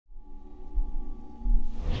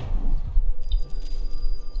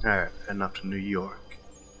Alright, heading up to New York.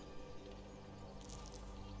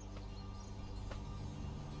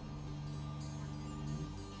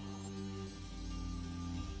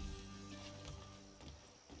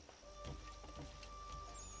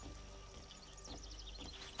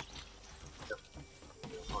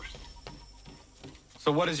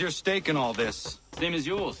 So what is your stake in all this? Same as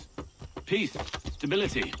yours. Peace,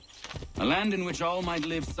 stability. A land in which all might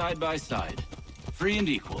live side by side. Free and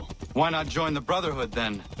equal. Why not join the Brotherhood,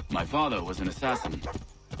 then? My father was an assassin.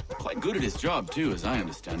 Quite good at his job, too, as I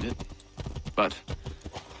understand it. But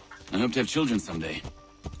I hope to have children someday.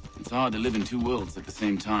 It's hard to live in two worlds at the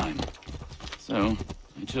same time. So,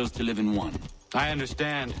 I chose to live in one. I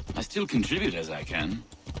understand. I still contribute as I can.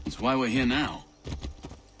 That's why we're here now.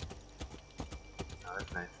 Oh,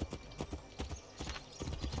 that's nice.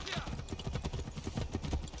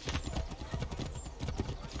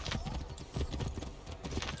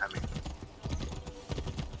 I mean,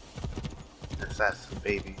 Assassin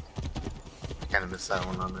Baby. Kind of missed that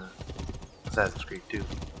one on Assassin's Creed 2.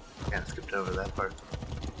 Kind of skipped over that part.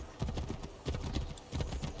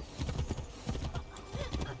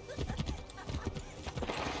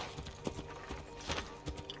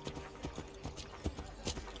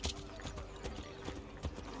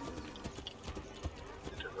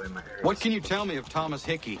 What can you tell me of Thomas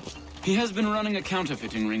Hickey? He has been running a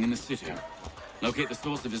counterfeiting ring in the city. Locate the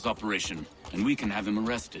source of his operation, and we can have him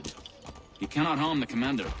arrested. He cannot harm the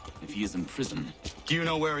commander if he is in prison. Do you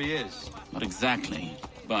know where he is? Not exactly,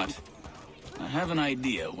 but I have an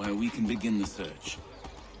idea where we can begin the search.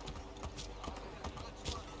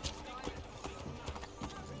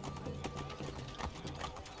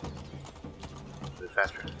 Do it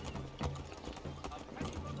faster.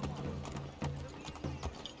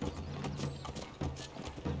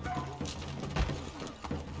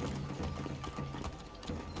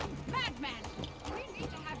 Madman! We need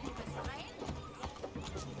to have you resign.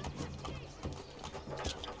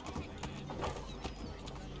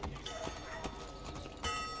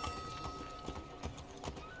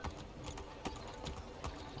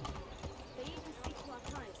 They even speak to our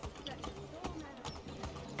clients and threaten them with all manner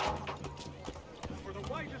of For the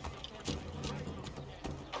whitest.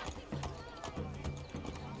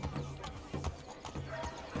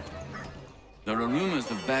 There are rumors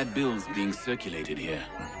of bad bills being circulated here.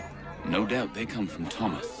 No doubt they come from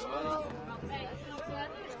Thomas. I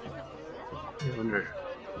wonder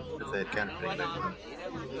if they had counterfeiting back then.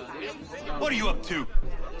 What are you up to?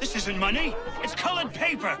 This isn't money. It's colored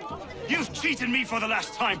paper. You've cheated me for the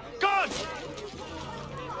last time. God!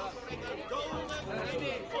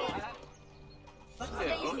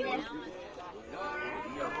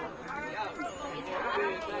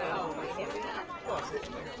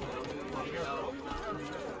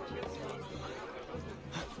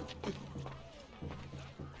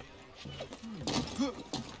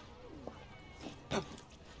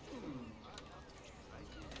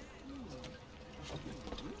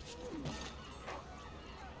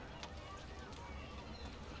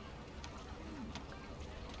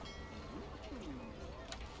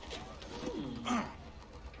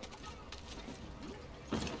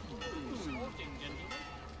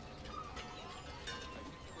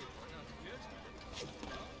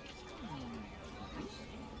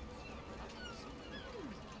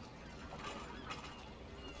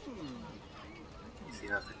 See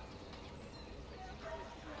nothing.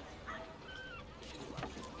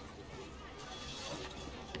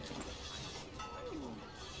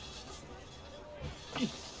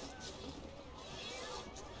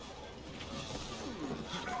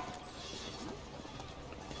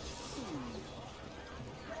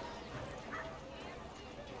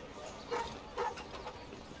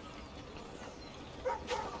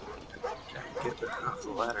 Get the off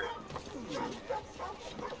the ladder.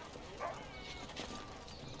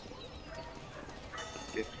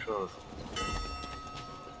 Get controls.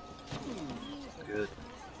 Good.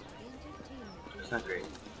 It's not great.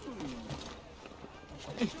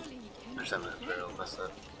 There's something that's very messed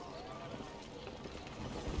up.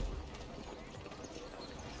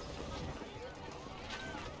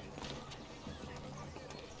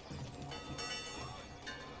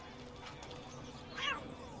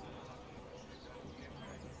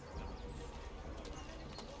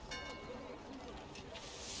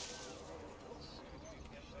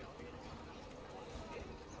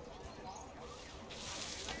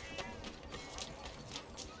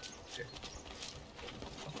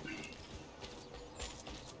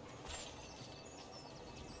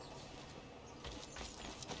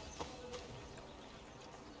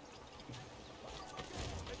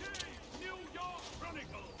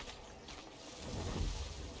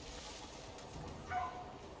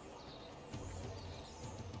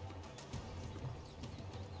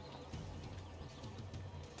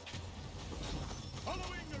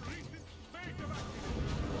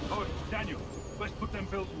 Oi, Daniel, let's put them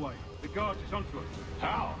bills away. The guards is onto us.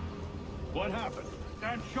 How? What happened?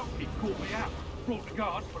 Dan Shopkeep called me out. Brought the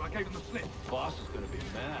guards, but I gave him the slip. Boss is gonna be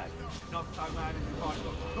mad. Not so mad as if I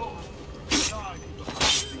got caught. Besides, he's got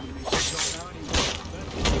everything we need to job now anyway.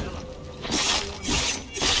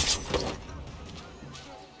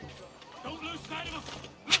 Don't lose sight of him!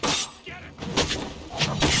 Get it!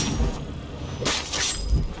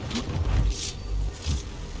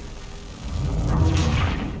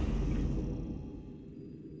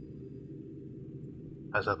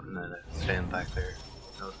 I was hoping that I'd stand back there.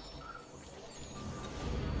 Notice.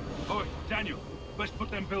 Oi, Daniel, let's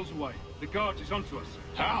put them bills away. The guards is onto us.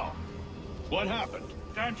 How? What happened?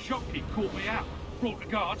 Dan Shopkeep called me out. Brought the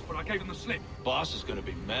guards, but I gave him the slip. Boss is gonna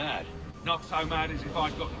be mad. Not so mad as if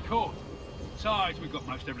I'd gotten caught. Besides, we've got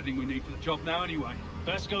most everything we need for the job now anyway.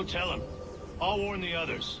 Best go tell him. I'll warn the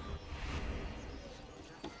others.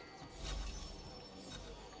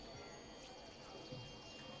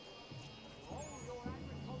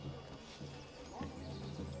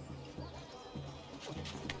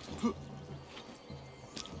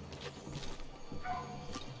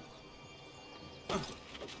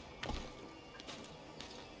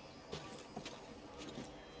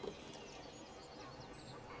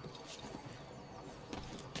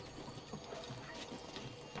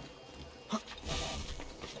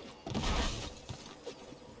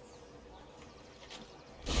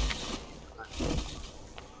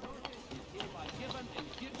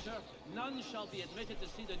 None shall be admitted to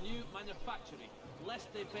see the new manufactory,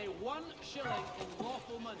 lest they pay 1 shilling in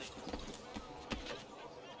lawful money.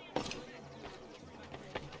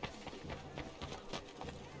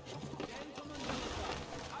 Gentlemen,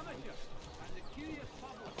 amateurs, and the curious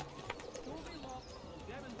public, Toby Locke will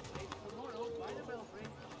demonstrate tomorrow by the belfry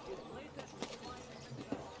his latest flying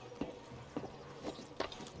success.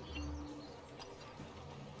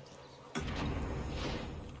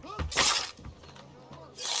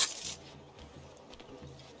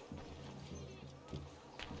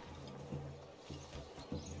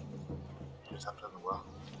 Just up on the well.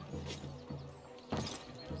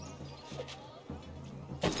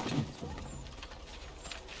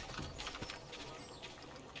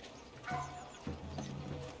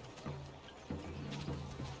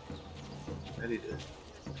 Ready to, I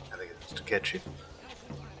think it's to catch you.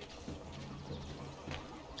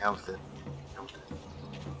 How was it? How was it?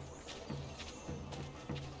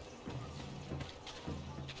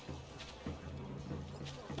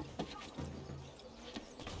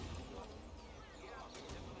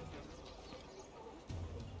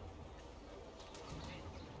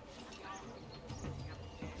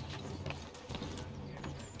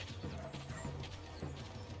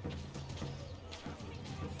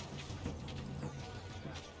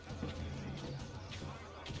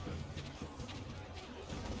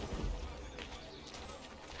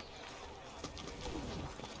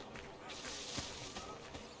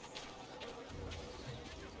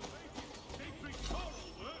 Featuring choral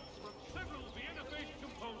works from several Vienna-based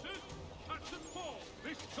composers at St. Paul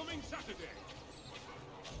this coming Saturday.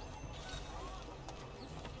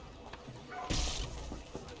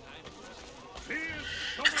 Fierce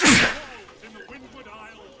summer squalls in the Windward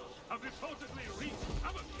Isles have reportedly wreaked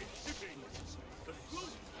havoc in shipping. The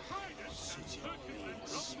sloop Trident and Hercules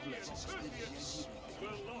Romney and Perseus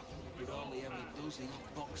were lost with all hands.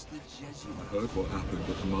 I heard what happened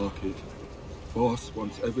at the market. Boss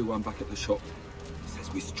wants everyone back at the shop.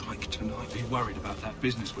 Says we strike tonight. Be worried about that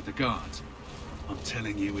business with the guards. I'm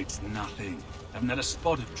telling you, it's nothing. Haven't had a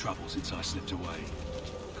spot of trouble since I slipped away.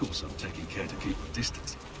 Of course, I'm taking care to keep my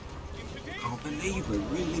distance. Can't believe we're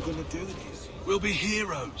really gonna do this. We'll be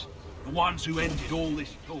heroes. The ones who ended all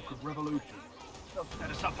this talk of revolution. They'll set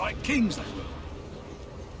us up like kings, they will.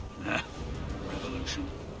 Nah, revolution.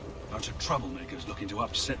 Bunch of troublemakers looking to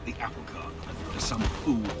upset the apple cart. There's some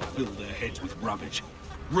fool fill their heads with rubbish,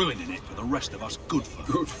 ruining it for the rest of us good folk.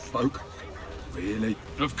 Good folk? Really?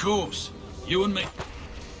 Of course. You and me.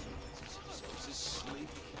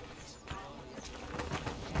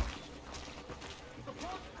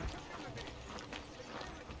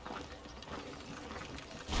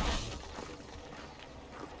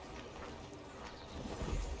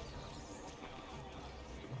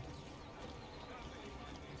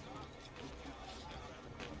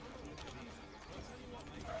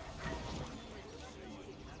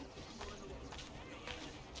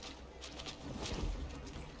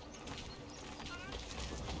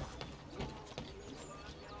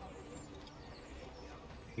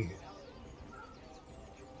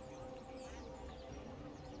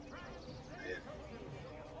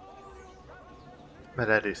 But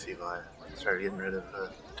I do see why I started getting rid of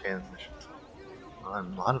Tan's missions. Well,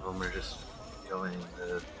 and a lot of them are just going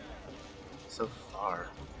so far.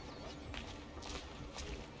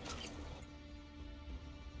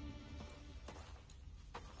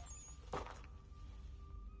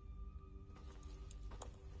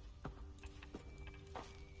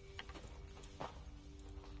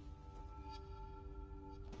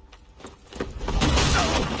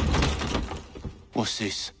 What's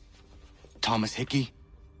this? Thomas Hickey?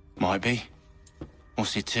 Might be.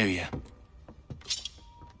 What's it to you?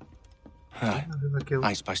 Oh,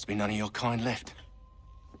 ain't supposed to be none of your kind left.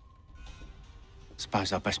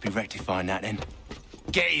 Suppose I'd best be rectifying that then.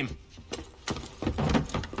 Get him!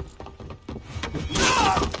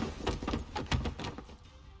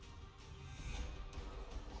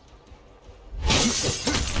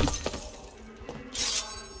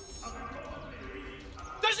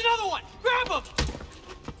 There's another one! Grab him!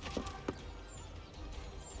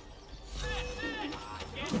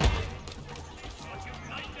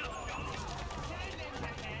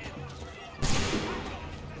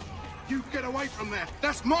 You get away from there!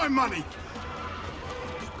 That's my money!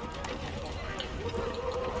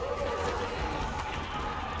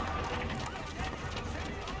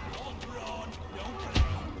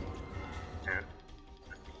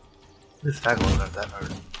 This tackles aren't that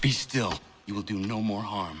hard. Be still. You will do no more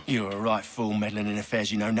harm. You're a right fool meddling in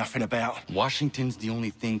affairs you know nothing about. Washington's the only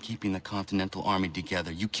thing keeping the Continental Army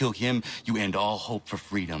together. You kill him, you end all hope for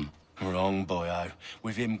freedom. Wrong, boyo.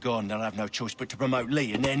 With him gone, they'll have no choice but to promote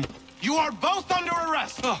Lee, and then... You are both under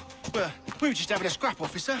arrest! Oh, well, we were just having a scrap,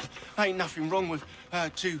 officer. Ain't nothing wrong with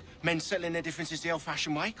two men settling their differences the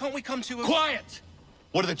old-fashioned way. Can't we come to a... Quiet!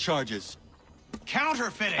 What are the charges?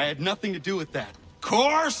 Counterfeiting! I had nothing to do with that.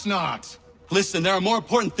 Course not! Listen, there are more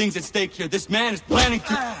important things at stake here. This man is planning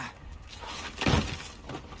to...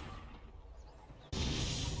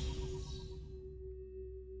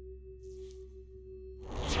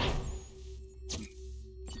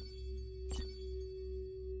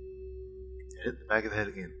 Hit the back of the head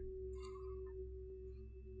again.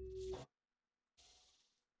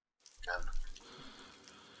 Got him.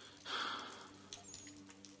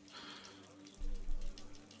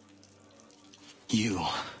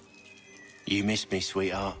 You missed me,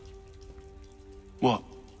 sweetheart. What?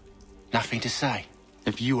 Nothing to say?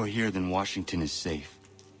 If you are here, then Washington is safe.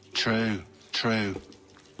 True, true.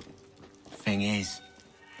 Thing is,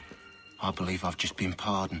 I believe I've just been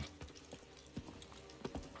pardoned.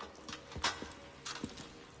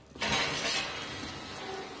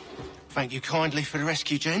 Thank you kindly for the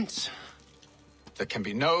rescue, gents. There can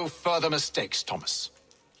be no further mistakes, Thomas.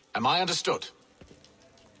 Am I understood?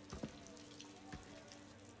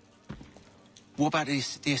 What about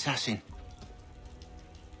the assassin?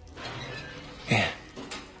 Yeah,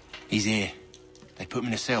 he's here. They put him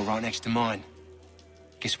in a cell right next to mine.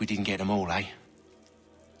 Guess we didn't get them all, eh?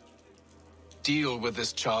 Deal with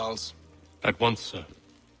this, Charles. At once, sir.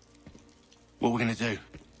 What are we gonna do?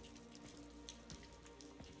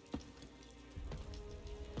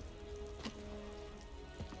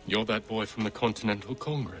 You're that boy from the Continental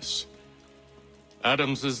Congress.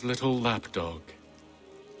 Adams's little lapdog.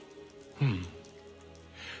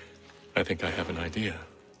 I think I have an idea.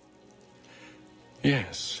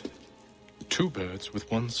 Yes. 2 birds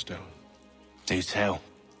with 1 stone. Do tell.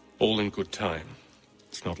 All in good time.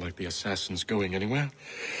 It's not like the assassin's going anywhere.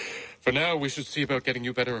 For now, we should see about getting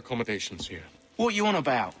you better accommodations here. What are you on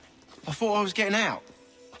about? I thought I was getting out.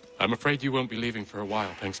 I'm afraid you won't be leaving for a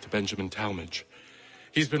while, thanks to Benjamin Talmadge.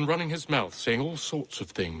 He's been running his mouth, saying all sorts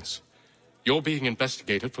of things. You're being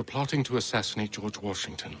investigated for plotting to assassinate George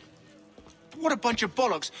Washington. What a bunch of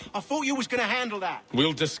bollocks. I thought you was gonna handle that.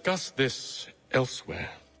 We'll discuss this elsewhere.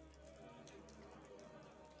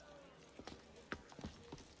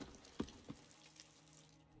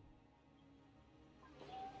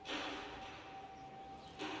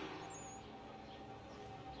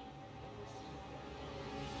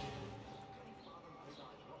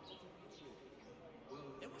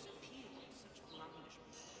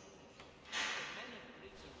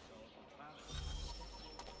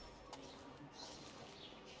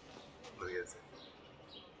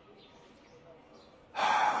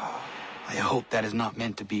 I hope that is not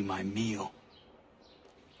meant to be my meal.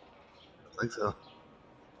 I think so.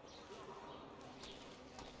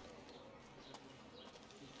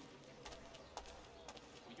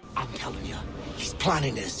 I'm telling you, he's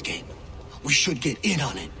planning to escape. We should get in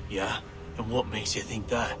on it. Yeah? And what makes you think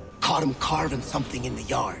that? Caught him carving something in the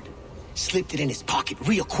yard. Slipped it in his pocket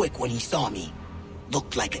real quick when he saw me.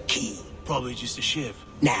 Looked like a key. Probably just a shiv.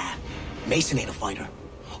 Nah, Mason ain't a fighter.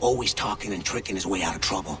 Always talking and tricking his way out of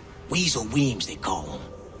trouble. Weasel Weems, they call him.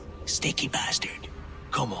 Sticky bastard.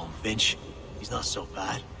 Come on, Finch. He's not so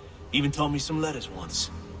bad. Even told me some letters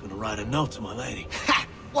once. Gonna write a note to my lady. Ha!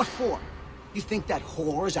 What for? You think that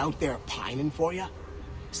whore's out there pining for you?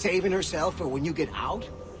 Saving herself for when you get out?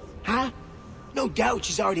 Huh? No doubt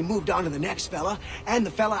she's already moved on to the next fella, and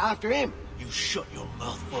the fella after him. You shut your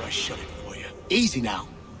mouth before I shut it for you. Easy now.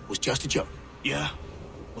 Was just a joke. Yeah?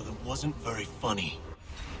 Well, it wasn't very funny.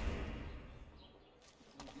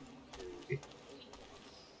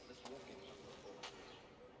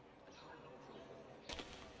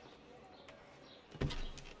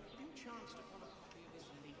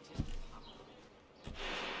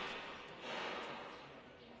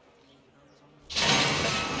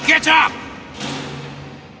 Get up!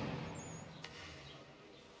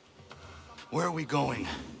 Where are we going?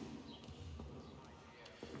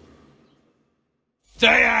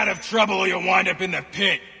 Stay out of trouble or you'll wind up in the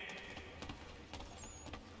pit.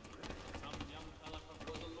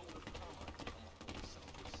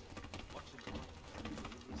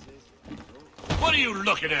 What are you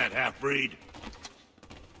looking at, half-breed?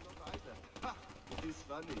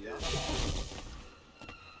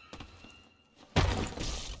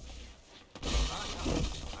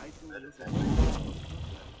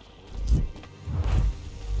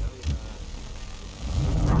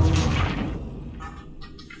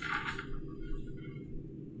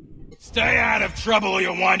 Stay out of trouble or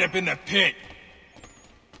you'll wind up in the pit.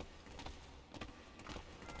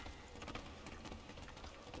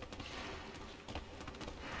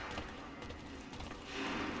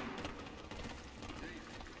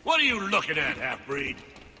 What are you looking at, half-breed?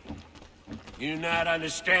 You not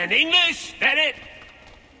understand English? That it?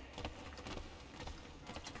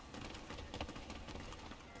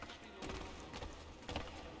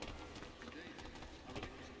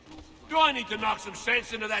 Do I need to knock some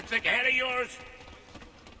sense into that thick head of yours?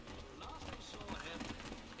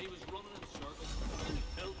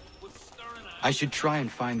 I should try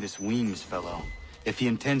and find this Weems fellow. If he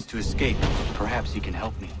intends to escape, perhaps he can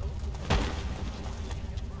help me.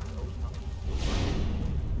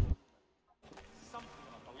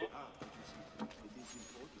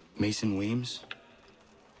 Mason Weems?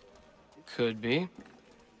 Could be.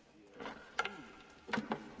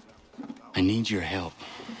 I need your help.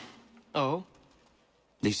 Oh?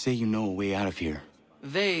 They say you know a way out of here.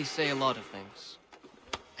 They say a lot of things.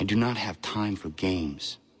 I do not have time for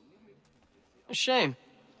games. A shame,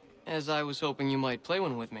 as I was hoping you might play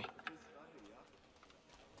one with me.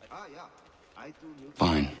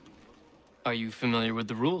 Fine. Are you familiar with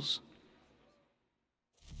the rules?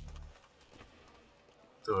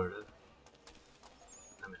 Sort of.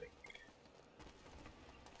 Let me think.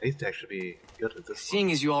 I used to actually be good at this.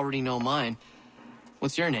 Seeing as you already know mine,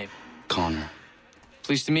 what's your name? Connor.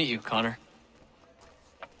 Pleased to meet you, Connor.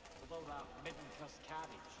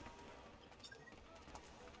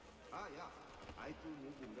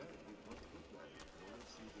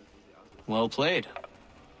 Well played.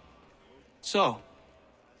 So,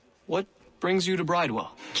 what brings you to Bridewell?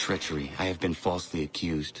 Treachery. I have been falsely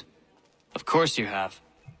accused. Of course you have.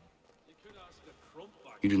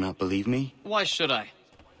 You do not believe me? Why should I?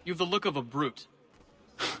 You've the look of a brute.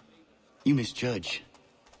 You misjudge.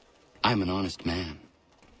 I'm an honest man.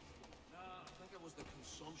 I think it was the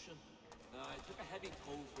consumption. I took a heavy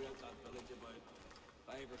cold throughout that village about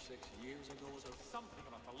 5 or 6 years ago. So something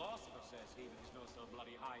of a philosopher says he was no so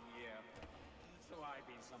bloody high in the air. So I've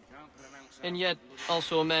been some And yet,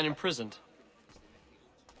 also a man imprisoned.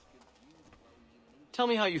 Tell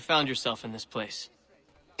me how you found yourself in this place.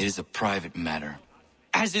 It is a private matter.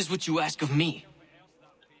 As is what you ask of me.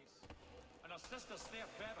 And her sister's there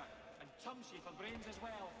forever, and Tumsy for brains as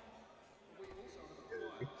well.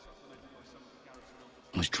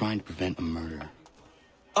 I was trying to prevent a murder.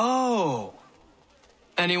 Oh!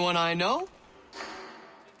 Anyone I know?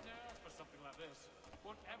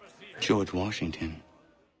 George Washington.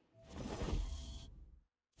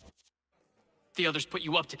 The others put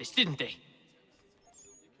you up to this, didn't they?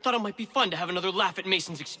 Thought it might be fun to have another laugh at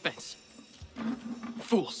Mason's expense.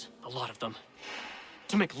 Fools, a lot of them.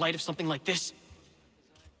 To make light of something like this.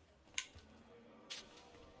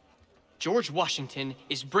 George Washington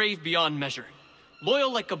is brave beyond measure,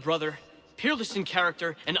 loyal like a brother, peerless in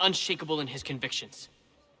character, and unshakable in his convictions.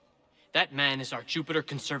 That man is our Jupiter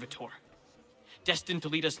Conservator, destined to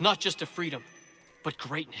lead us not just to freedom, but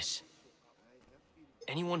greatness.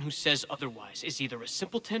 Anyone who says otherwise is either a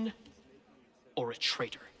simpleton or a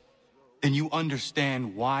traitor. Then you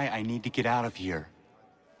understand why I need to get out of here.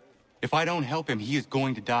 If I don't help him, he is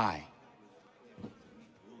going to die.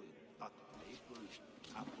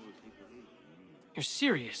 You're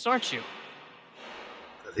serious, aren't you?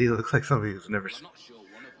 He looks like somebody who's never seen.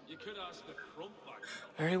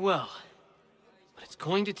 Very well.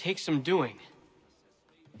 going to take some doing.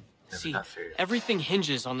 See, everything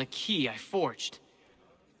hinges on the key I forged.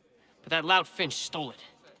 But that lout Finch stole it.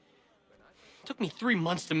 Took me 3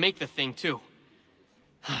 months to make the thing, too.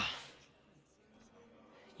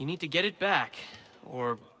 You need to get it back,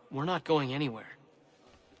 or we're not going anywhere.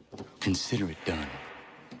 Consider it done.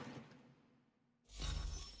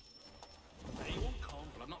 They won't come,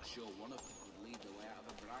 but I'm not sure one of them would lead the way out of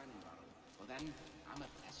a briny barrel. Well then, I'm a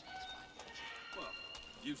pessimist by nature. Well,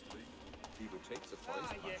 used to be. He would take the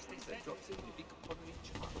forest and then drops in a big pottery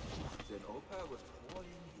jar. Then Opa would pour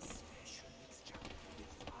in his special mixture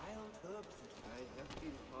with wild herbs. I have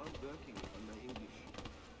been hard working on my English.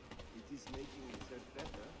 It is making itself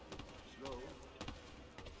better, slow.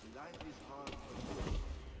 Life is hard for me.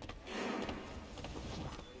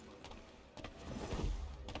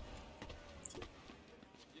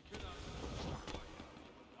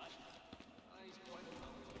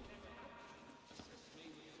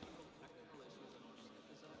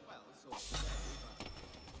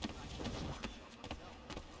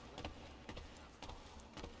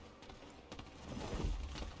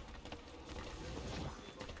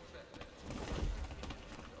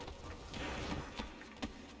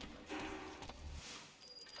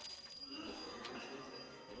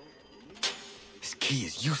 This key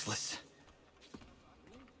is useless.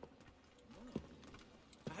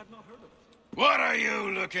 What are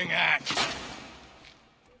you looking at?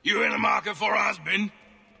 You in the market for a husband?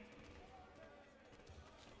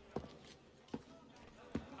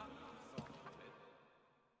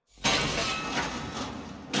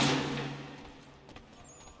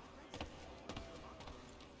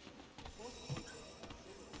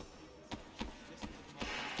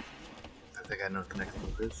 I think I know what the next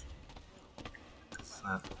move is. It's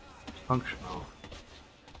not functional.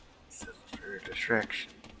 It's for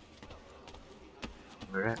distraction.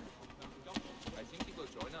 Where at? I think he will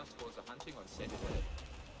join us for the hunting on Saturday.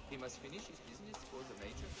 He must finish his business for the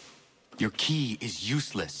major. Your key is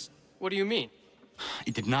useless. What do you mean?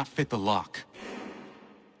 It did not fit the lock.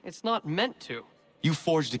 It's not meant to. You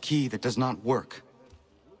forged a key that does not work.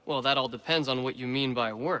 Well, that all depends on what you mean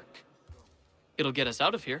by work. It'll get us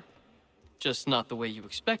out of here. Just not the way you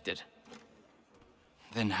expected.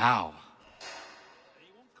 Then how?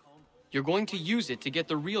 You're going to use it to get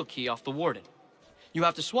the real key off the Warden. You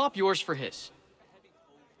have to swap yours for his.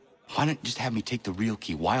 Why not just have me take the real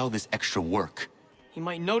key? Why all this extra work? He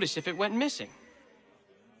might notice if it went missing.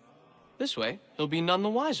 This way, he'll be none the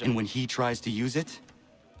wiser. And when he tries to use it?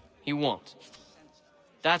 He won't.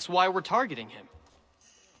 That's why we're targeting him.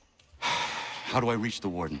 How do I reach the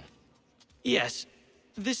Warden? Yes.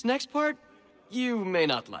 This next part, you may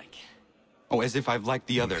not like. Oh, as if I've liked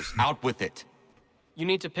the others. Out with it. You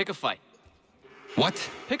need to pick a fight. What?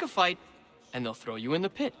 Pick a fight, and they'll throw you in the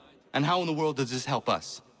pit. And how in the world does this help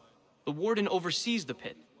us? The Warden oversees the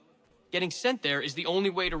pit. Getting sent there is the only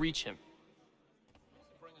way to reach him.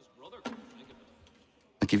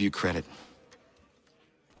 I'll give you credit.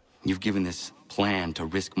 You've given this plan to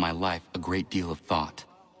risk my life a great deal of thought.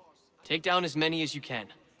 Take down as many as you can.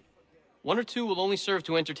 1 or 2 will only serve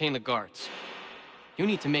to entertain the guards. You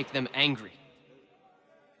need to make them angry.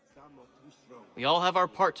 We all have our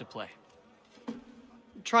part to play.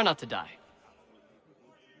 Try not to die.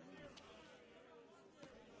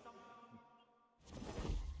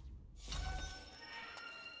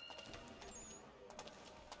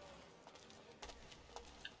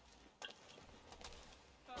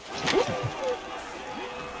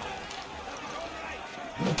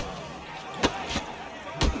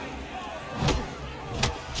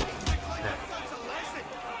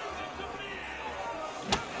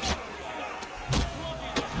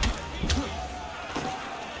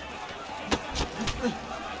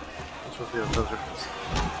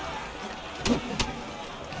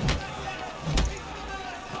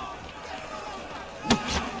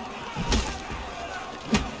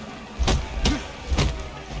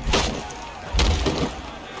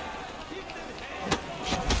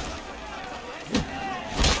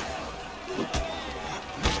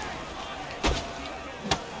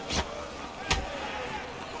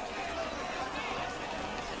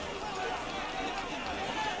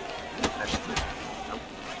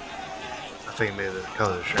 I think maybe the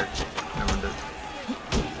color of the shirt. I wonder.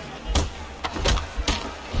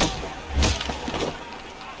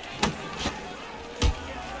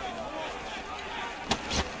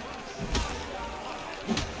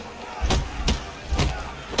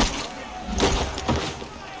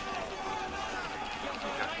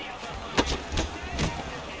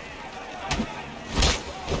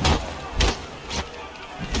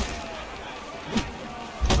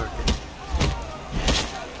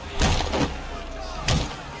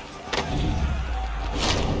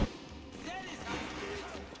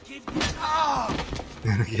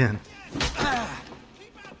 And again.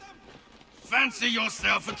 Fancy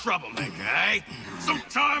yourself a troublemaker, eh? Some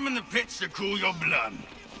time in the pits to cool your blood.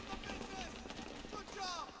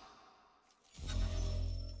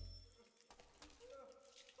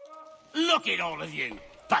 Look at all of you,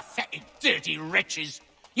 pathetic, dirty wretches.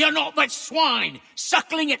 You're not but swine,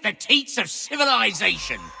 suckling at the teats of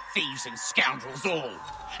civilization. Thieves and scoundrels all.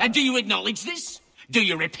 And do you acknowledge this? Do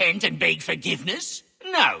you repent and beg forgiveness?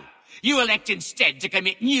 No. You elect instead to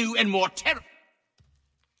commit new and more terrible...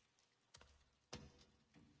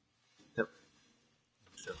 Yep.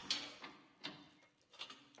 So.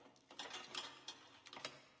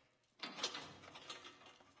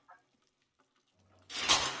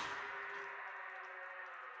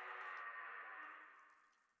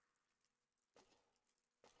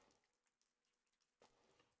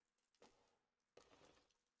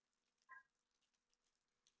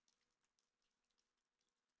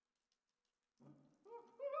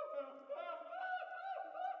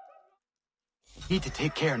 Need to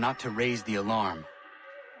take care not to raise the alarm.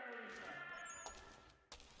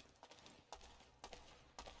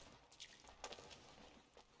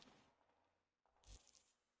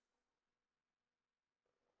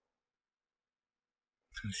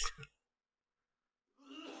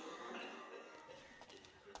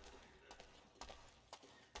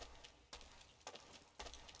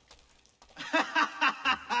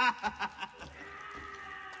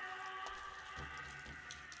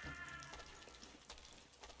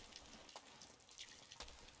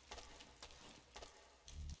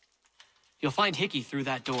 You'll find Hickey through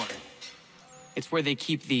that door. It's where they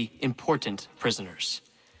keep the important prisoners.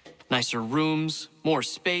 Nicer rooms, more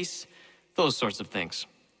space, those sorts of things.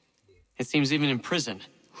 It seems even in prison,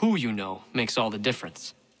 who you know makes all the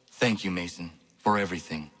difference. Thank you, Mason, for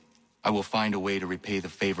everything. I will find a way to repay the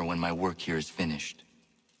favor when my work here is finished.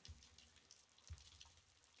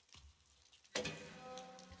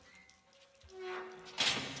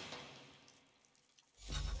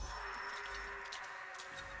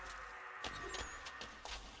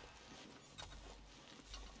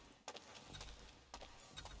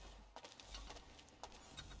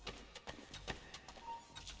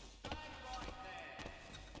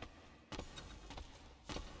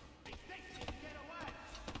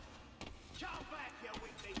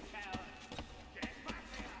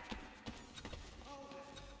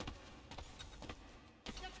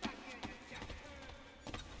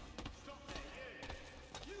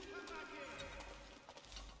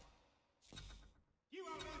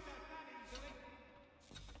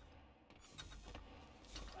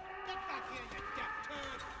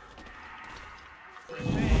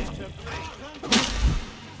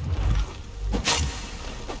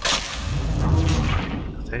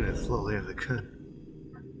 Taking it slowly as I could.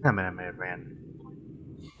 I mean, I may have ran.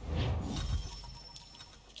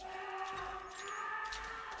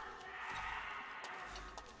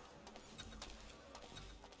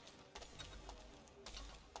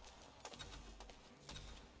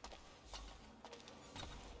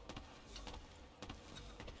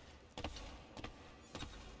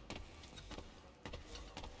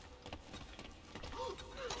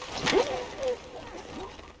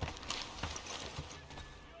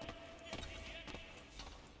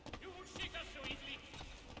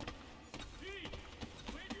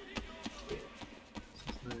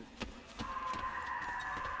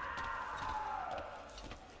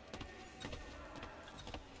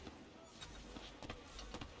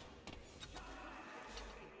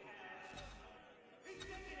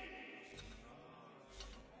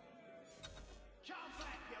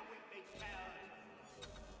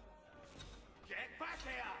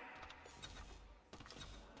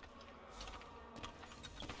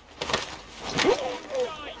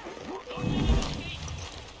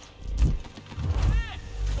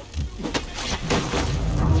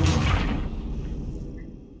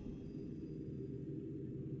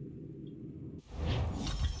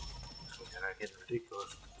 Getting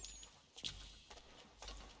ridiculous.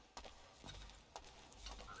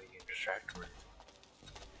 I think you can distract me.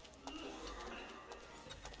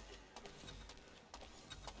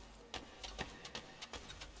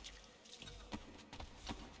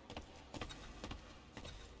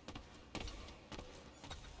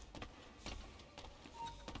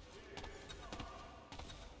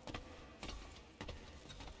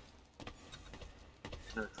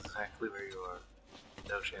 Know exactly where you are.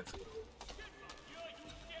 No chance of getting away.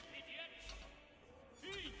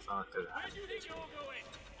 It's not like they're hiding.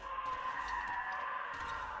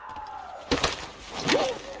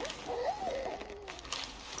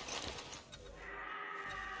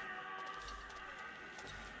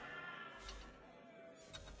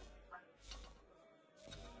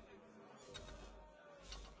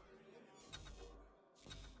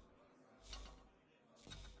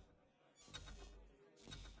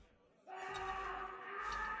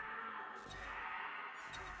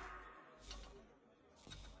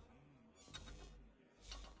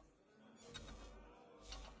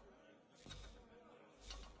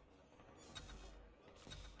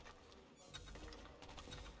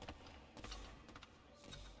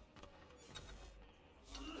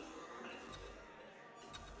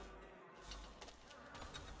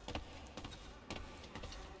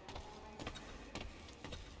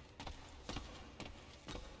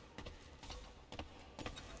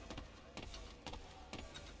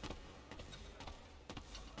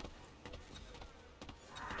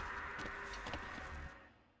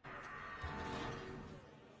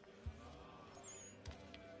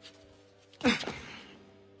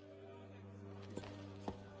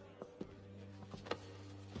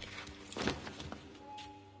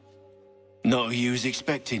 Not who you was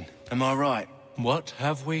expecting, am I right? What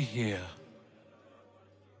have we here?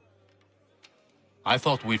 I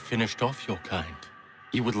thought we'd finished off your kind.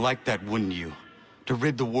 You would like that, wouldn't you? To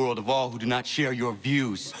rid the world of all who do not share your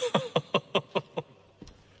views.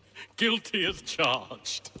 Guilty as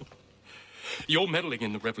charged. Your meddling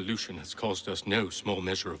in the revolution has caused us no small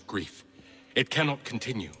measure of grief. It cannot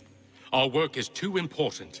continue. Our work is too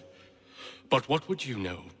important. But what would you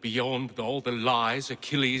know beyond all the lies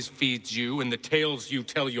Achilles feeds you and the tales you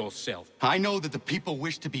tell yourself? I know that the people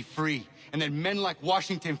wish to be free, and that men like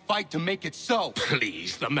Washington fight to make it so.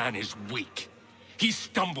 Please, the man is weak. He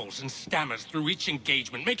stumbles and stammers through each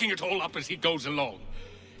engagement, making it all up as he goes along.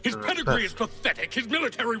 His pedigree is pathetic, his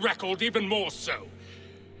military record even more so.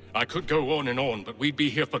 I could go on, but we'd be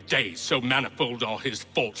here for days. So manifold are his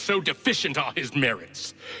faults, so deficient are his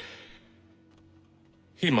merits.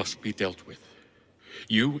 He must be dealt with.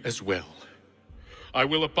 You as well. I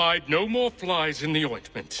will abide no more flies in the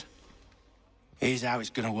ointment. Here's how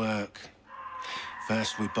it's gonna work.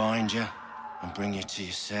 First we bind you and bring you to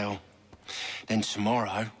your cell. Then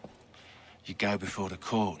tomorrow, you go before the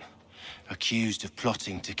court, accused of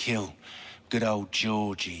plotting to kill good old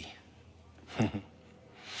Georgie.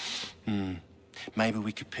 Maybe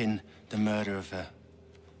we could pin the murder of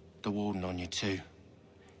the warden on you too.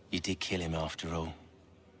 You did kill him after all.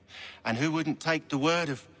 And who wouldn't take the word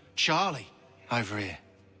of Charlie over here?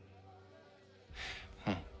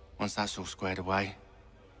 Once that's all squared away,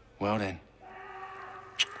 well then.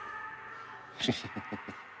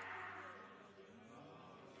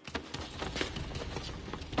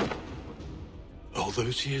 All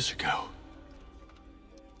those years ago,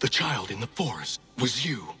 the child in the forest was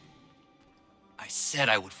you. I said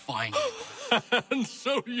I would find you. And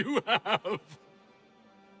so you have.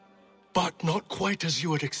 But not quite as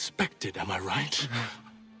you had expected, am I right?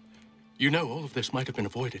 You know, all of this might have been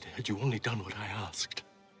avoided had you only done what I asked.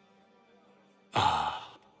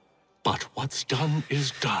 But what's done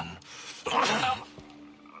is done.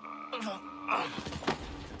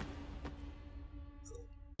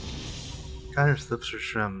 Connor slips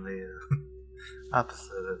from the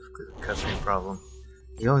opposite of the cussing problem.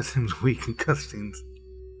 He always seems weak in cussings.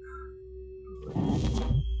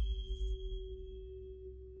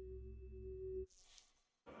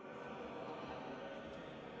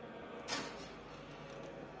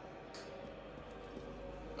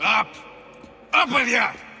 Up! Up with you!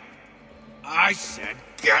 I said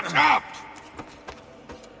get up!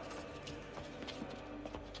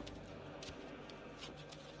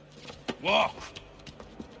 Walk!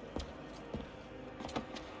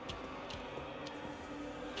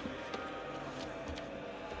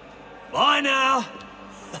 Bye now!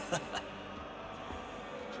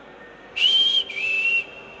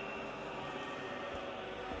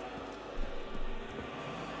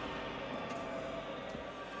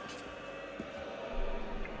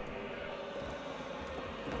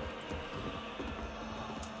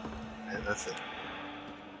 Yeah, that's it.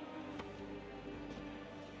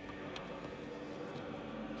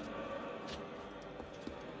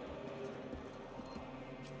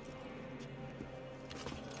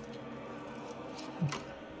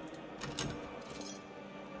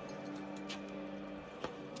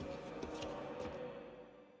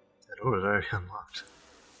 That door is already unlocked.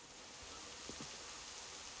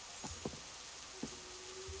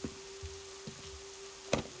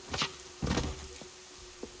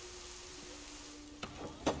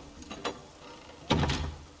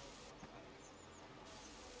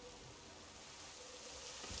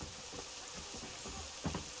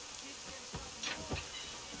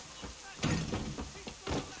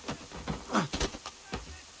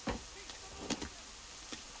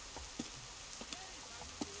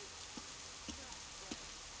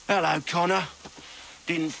 Hello, Connor.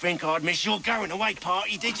 Didn't think I'd miss your going away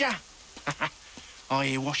party, did ya? I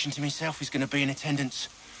hear Washington himself is going to be in attendance.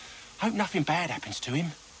 Hope nothing bad happens to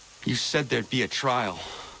him. You said there'd be a trial.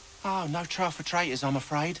 Oh, no trial for traitors, I'm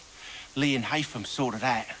afraid. Lee and Haytham sorted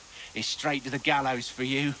that. It's straight to the gallows for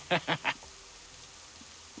you.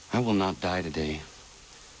 I will not die today.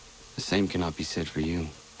 The same cannot be said for you.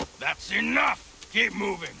 That's enough! Keep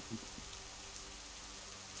moving!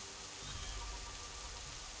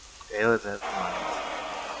 Okay, let's have fun.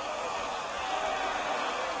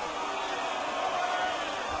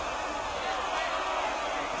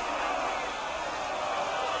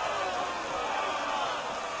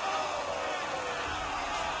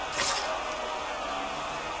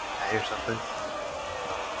 I hear something.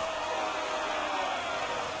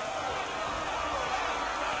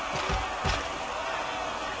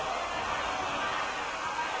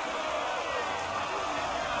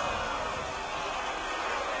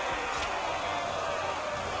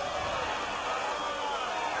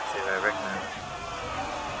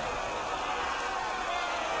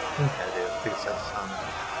 says Sonic.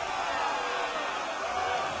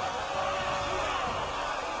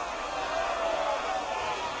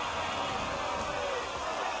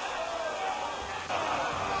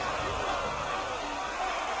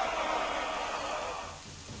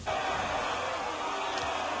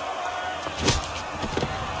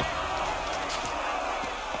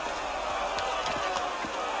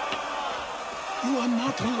 You are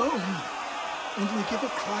not alone. Only give a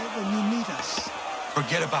cry when you need us.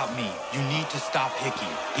 Forget about me. You need to stop Hickey.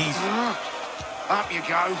 He's... Up you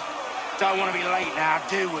go. Don't want to be late now,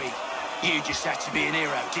 do we? You just had to be an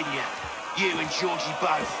hero, didn't you? You and Georgie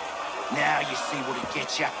both. Now you see what it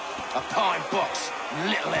gets you. A pine box,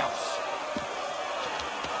 little else.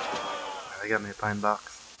 They got me a pine box.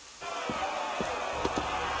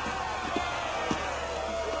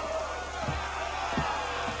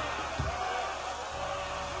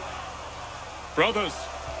 Brothers,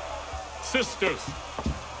 sisters,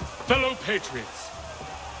 fellow patriots.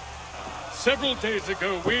 Several days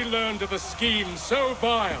ago, we learned of a scheme so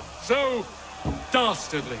vile, so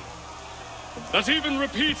dastardly, that even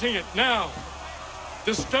repeating it now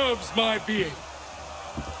disturbs my being.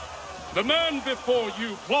 The man before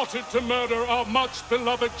you plotted to murder our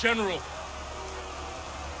much-beloved general.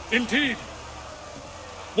 Indeed,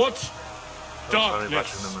 what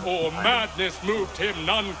darkness or madness moved him,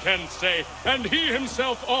 none can say, and he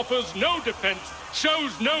himself offers no defense,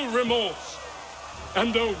 shows no remorse.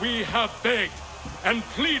 And though we have begged and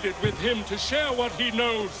pleaded with him to share what he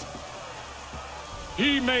knows,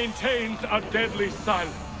 he maintains a deadly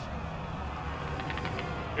silence.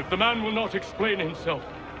 If the man will not explain himself,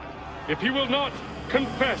 if he will not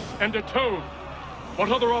confess and atone, what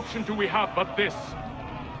other option do we have but this?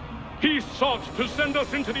 He sought to send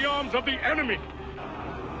us into the arms of the enemy.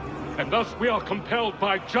 And thus we are compelled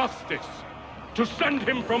by justice to send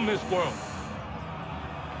him from this world.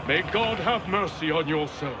 May God have mercy on your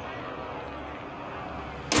soul.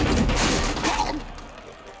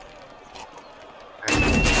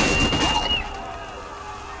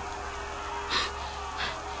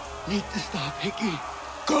 Need to stop Hickey.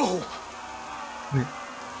 Go!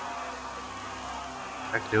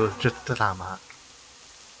 I could do with just the tomahawk.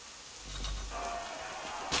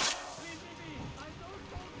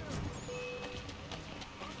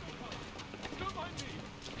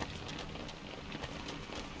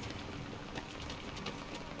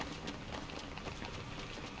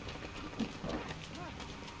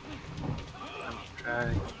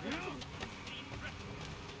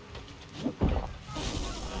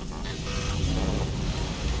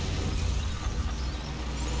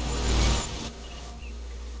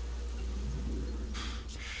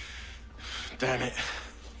 Damn it.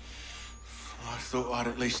 I thought I'd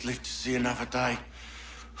at least live to see another day.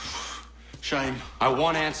 Shame. I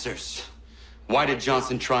want answers. Why did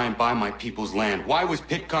Johnson try and buy my people's land? Why was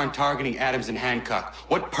Pitcairn targeting Adams and Hancock?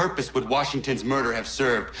 What purpose would Washington's murder have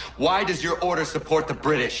served? Why does your order support the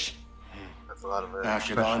British? That's a lot of How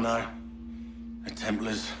should I know? The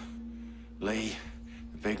Templars, Lee,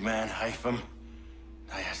 the big man, Haytham,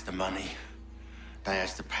 they has the money. They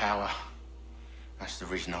has the power. That's the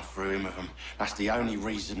reason I threw him with them. That's the only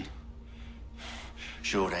reason.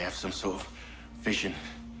 Sure, they have some sort of vision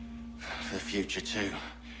for the future, too.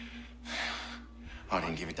 I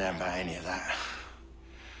didn't give a damn about any of that.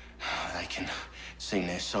 They can sing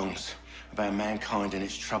their songs about mankind and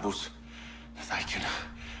its troubles. They can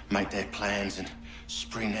make their plans and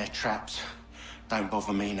spring their traps. Don't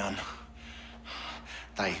bother me none.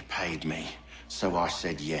 They paid me, so I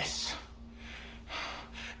said yes.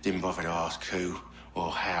 Didn't bother to ask who, or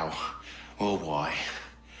how, or why.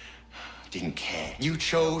 Didn't care. You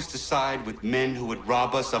chose to side with men who would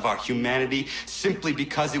rob us of our humanity simply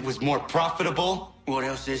because it was more profitable? What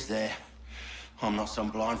else is there? I'm not some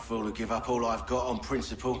blind fool who give up all I've got on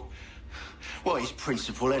principle. What is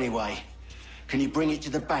principle anyway? Can you bring it to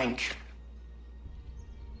the bank?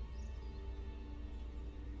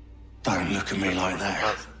 Don't look at me like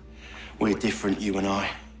that. We're different, you and I.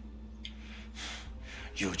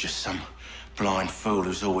 You're just some blind fool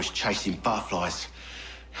who's always chasing butterflies.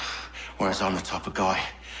 Whereas I'm the type of guy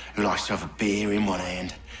who likes to have a beer in one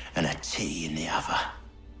hand and a tea in the other.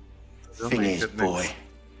 Thing is, boy,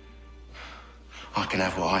 I can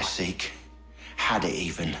have what I seek. Had it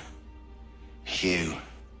even.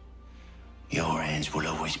 Your hands will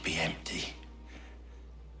always be empty.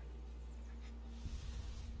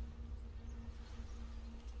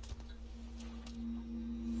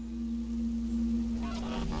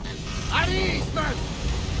 At ease, men!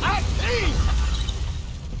 At ease!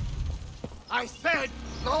 I said,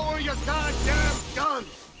 lower your goddamn guns!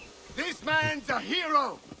 This man's a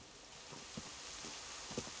hero!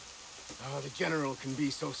 Oh, the General can be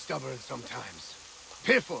so stubborn sometimes.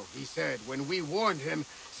 Piffle, he said, when we warned him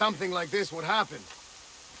something like this would happen.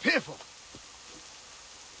 Piffle!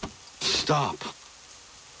 Stop.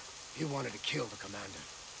 He wanted to kill the commander.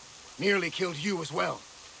 Nearly killed you as well.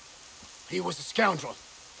 He was a scoundrel.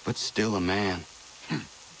 But still a man.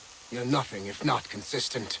 You're nothing if not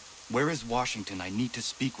consistent. Where is Washington? I need to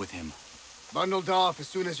speak with him. Bundled off as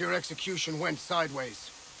soon as your execution went sideways.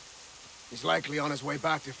 He's likely on his way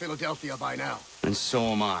back to Philadelphia by now. And so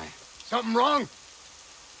am I. Something wrong?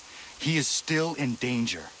 He is still in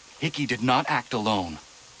danger. Hickey did not act alone.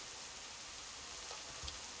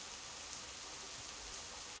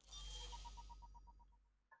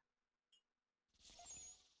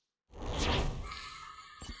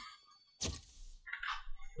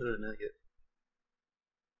 What a nugget.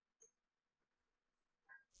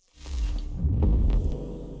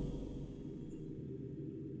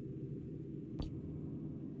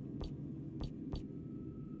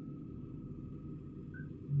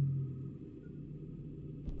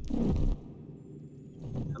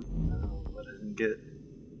 What I didn't get.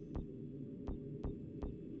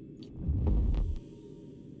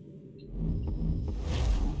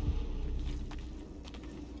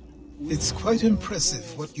 It's quite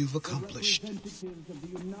impressive what you've accomplished.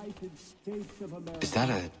 Is that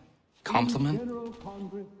a compliment?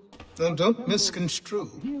 Now, don't misconstrue.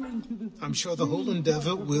 I'm sure the whole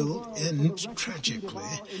endeavor will end tragically.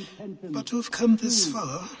 But to have come this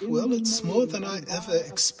far, well, it's more than I ever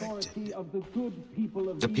expected.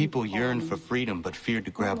 The people yearn for freedom but feared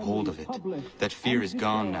to grab hold of it. That fear is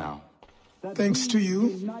gone now. Thanks to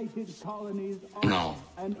you? No.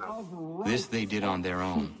 This they did on their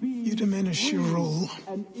own. You diminish your role.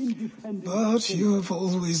 But you have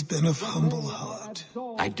always been of humble heart.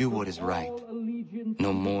 I do what is right.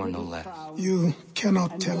 No more, no less. You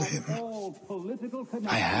cannot tell him.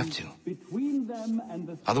 I have to.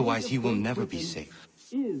 Otherwise, he will never be safe.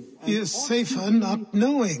 He is safer not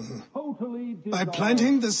knowing. By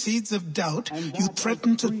planting the seeds of doubt, you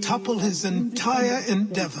threaten to topple his entire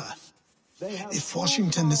endeavor. If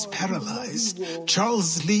Washington is paralyzed,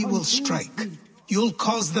 Charles Lee will strike. You'll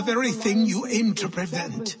cause the very thing you aim to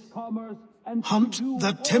prevent. Hunt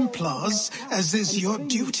the Templars, as is your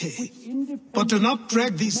duty. But do not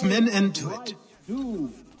drag these men into it.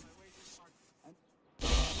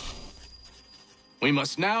 We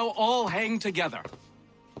must now all hang together.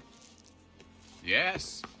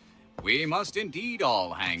 Yes, we must indeed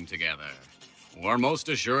all hang together. Or most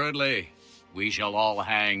assuredly, we shall all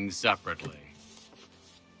hang separately.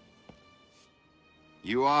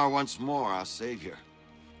 You are once more our savior.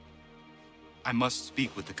 I must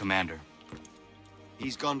speak with the commander.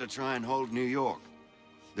 He's gone to try and hold New York.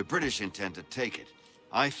 The British intend to take it.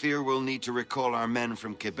 I fear we'll need to recall our men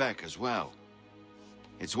from Quebec as well.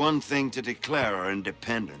 It's one thing to declare our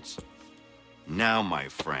independence. Now, my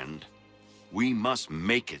friend, we must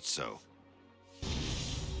make it so.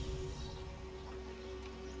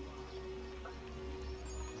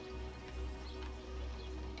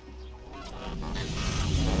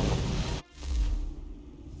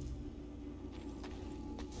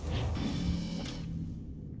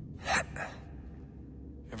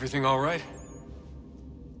 Everything all right?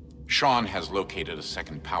 Sean has located a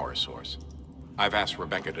second power source. I've asked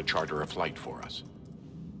Rebecca to charter a flight for us.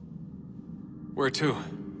 Where to?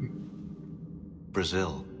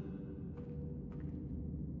 Brazil.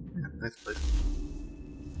 Yeah, nice place.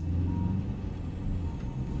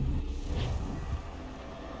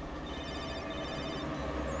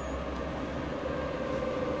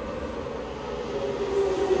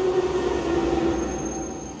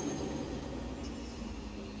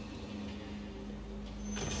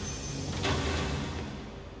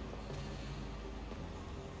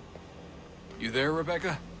 You there,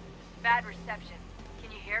 Rebecca? Bad reception.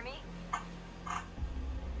 Can you hear me?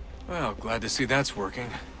 Well, glad to see that's working.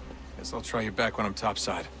 Guess I'll try you back when I'm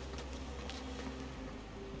topside.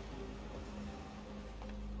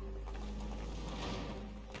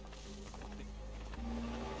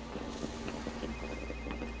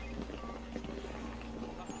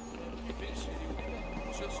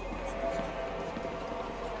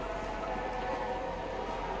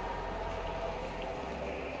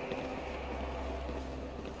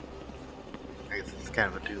 I guess it's kind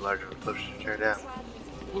of a too large of a push to tear down.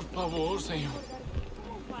 Por favor, señor.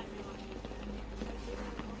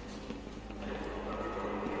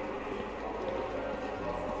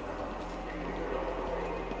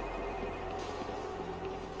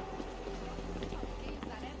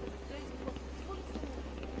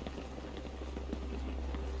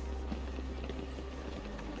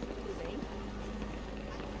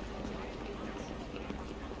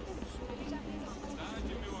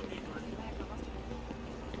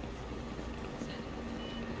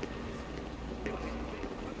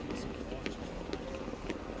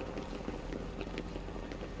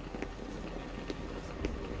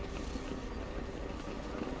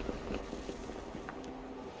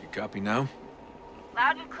 copy now?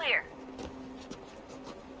 Loud and clear.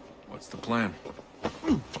 What's the plan?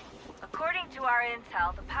 According to our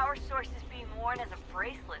intel, the power source is being worn as a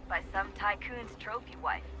bracelet by some tycoon's trophy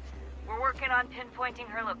wife. We're working on pinpointing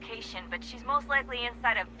her location, but she's most likely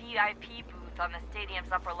inside a VIP booth on the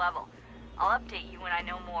stadium's upper level. I'll update you when I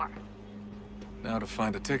know more. Now to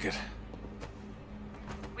find a ticket.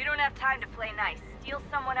 We don't have time to play nice. Steal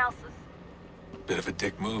someone else's. Bit of a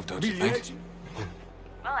dick move, don't you think?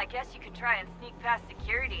 Well, I guess you could try and sneak past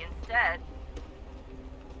security instead.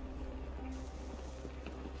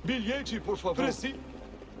 Bilhete, por favor.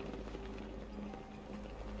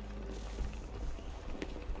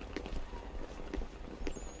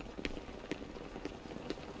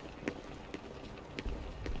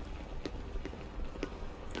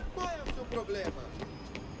 Qual é o seu problema?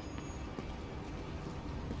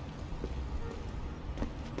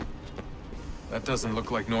 That doesn't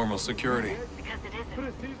look like normal security. Because it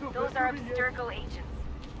isn't. Those are Abstergo agents.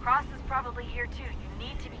 Cross is probably here too. You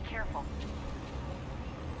need to be careful.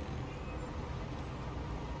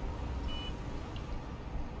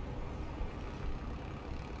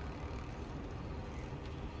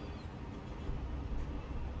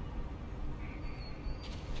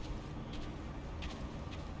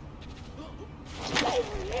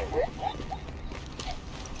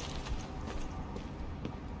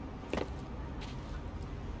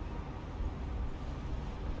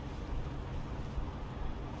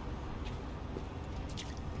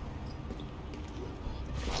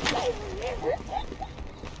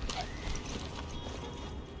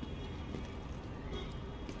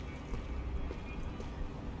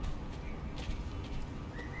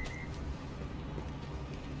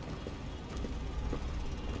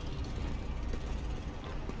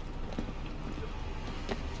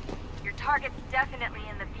 Target's definitely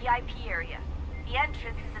in the VIP area. The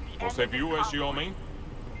entrance is at the end Você of viu this este complex. homem?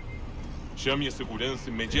 Chame a segurança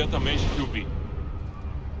imediatamente que o vi.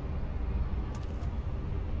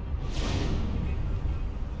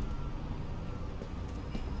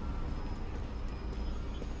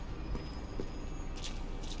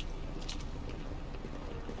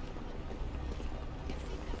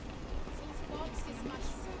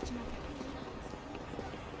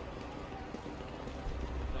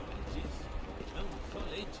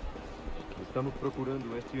 Estamos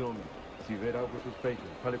procurando este homem. Se ver algo suspeito,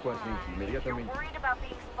 fale com a gente If you're imediatamente. worried about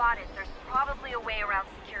being spotted, there's probably a way around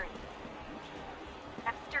security.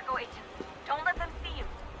 Abstergo agents, don't let them see you.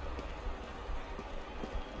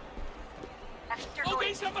 Abstergo Alguém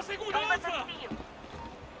agents, chama a don't let them segurança! see you.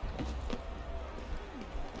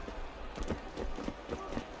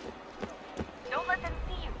 Don't let them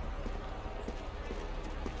see you.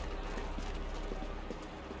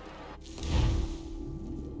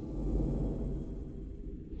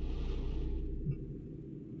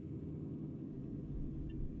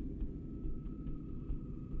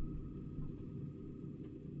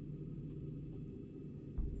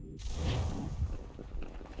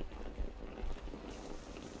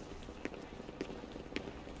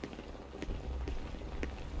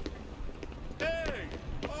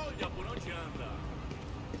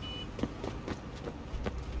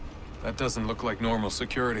 That doesn't look like normal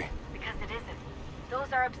security. Because it isn't.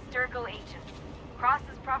 Those are Abstergo agents. Cross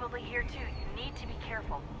is probably here too. You need to be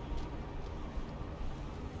careful.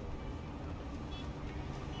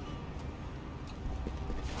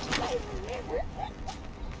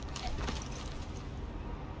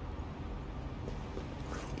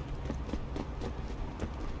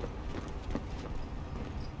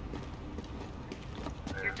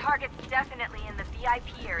 Your target's definitely in the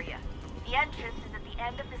VIP area. The entrance is at the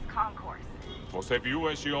end of this concourse. Você viu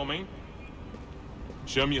este homem?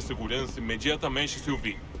 Chame a segurança imediatamente se o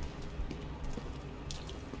vi.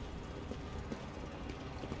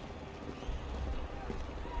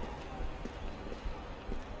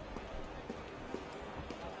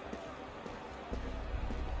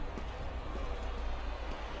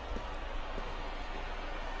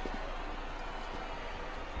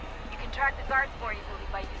 You can track the guards more easily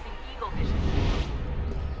by using Eagle Vision.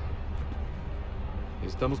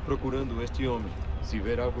 Estamos procurando este homem. Se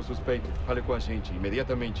ver algo suspeito, fale com a gente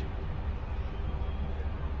imediatamente.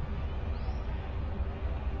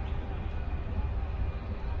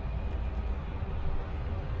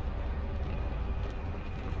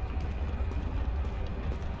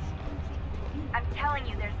 I'm telling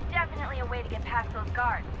you, there's definitely a way to get past those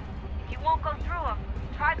guards. If you won't go through them,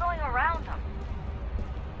 try going around them.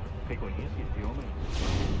 Reconhece este homem?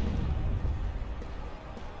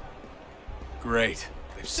 Great.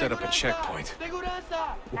 They've set up a checkpoint.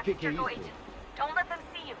 Abstergo agents, don't let them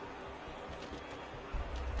see you.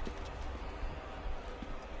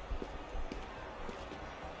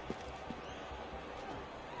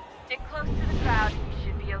 Stick close to the crowd and you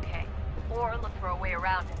should be okay. Or look for a way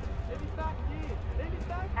around it.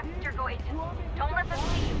 After go agent. Don't let them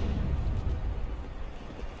see you.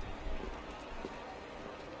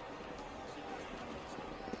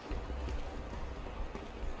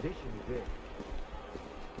 Deixe-me ver.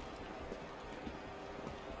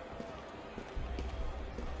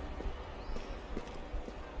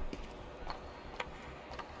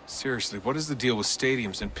 Seriously, what is the deal with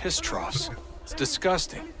stadiums and piss troughs? It's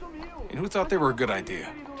disgusting. And who thought they were a good idea?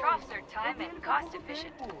 Troughs are time and cost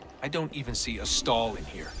efficient. I don't even see a stall in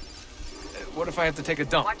here. What if I have to take a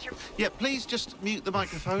dump? Yeah, please just mute the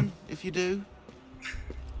microphone if you do.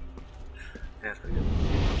 That's pretty good.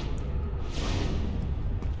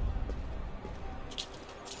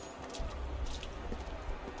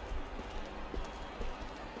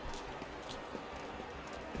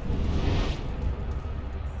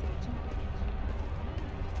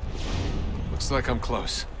 Looks like I'm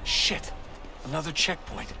close. Shit! Another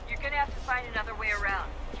checkpoint. You're gonna have to find another way around.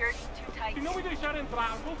 Security's too tight. Se não me deixar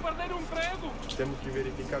entrar, vou perder o emprego. Temos que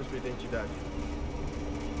verificar sua identidade.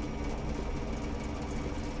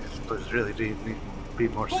 I suppose really do need to be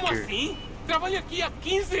more Como secure. assim? Trabalho aqui há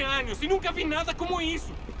 15 anos e nunca vi nada como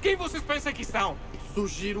isso. Quem vocês pensam que são?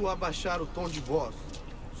 Sugiro abaixar o tom de voz.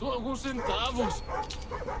 Só alguns centavos.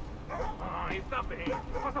 Está bem.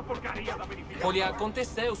 Faça porcaria da verificação. Olha,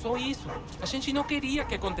 aconteceu, só isso. A gente não queria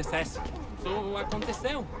que acontecesse. Só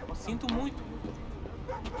aconteceu. Sinto muito.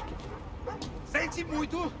 Sente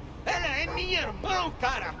muito? Ela é minha irmã,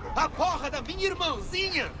 cara! A porra da minha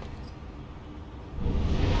irmãzinha!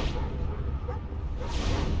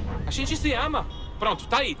 A gente se ama. Pronto,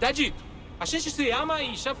 tá aí, tá dito. A gente se ama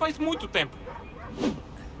e já faz muito tempo.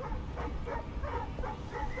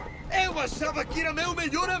 Eu achava que era meu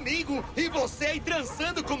melhor amigo e você aí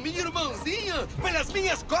trançando com minha irmãzinha pelas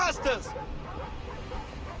minhas costas!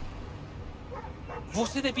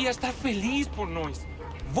 Você devia estar feliz por nós.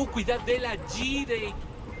 Vou cuidar dela direito.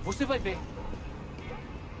 Você vai ver.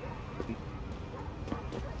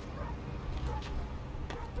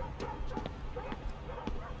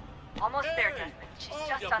 Almost there, Desmond. She's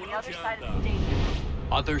just on the other side of the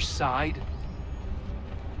stadium. Other side?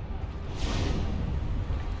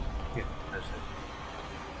 Yeah, that's it.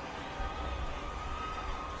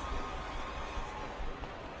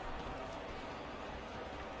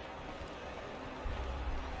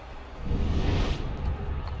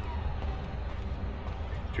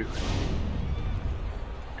 True.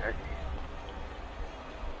 Okay.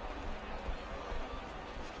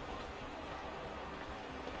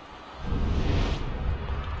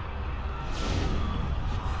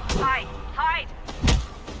 Hide! Hide!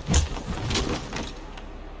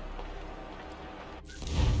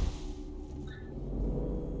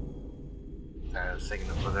 I was thinking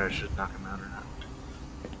of whether I should knock him out or not.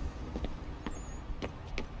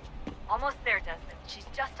 Almost there, Desmond. She's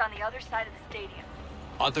just on the other side of the stadium.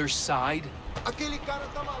 Other side? Aquele cara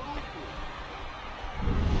tá maluco!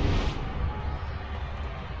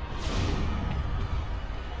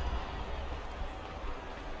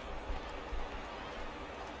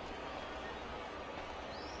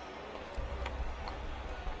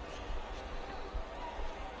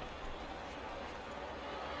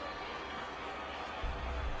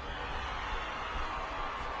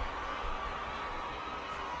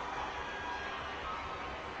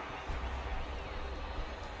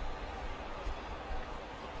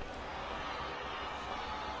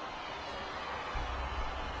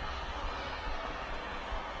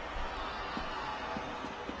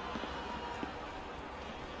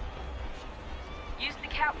 Use the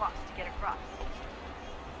catwalks to get across.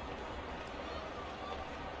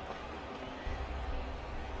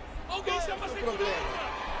 Alguém chama a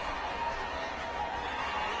segurança!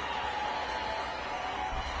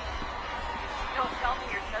 Don't tell me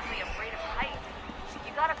you're suddenly afraid of heights.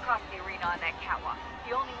 You gotta cross the arena on that catwalk. It's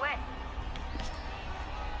the only way.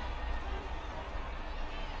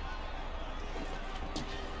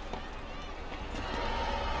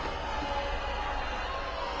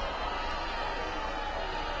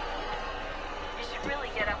 You should really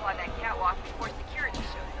get up on that catwalk before security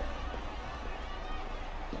shows up.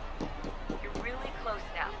 You're really close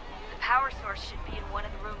now. The power source should be in one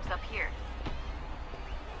of the rooms up here.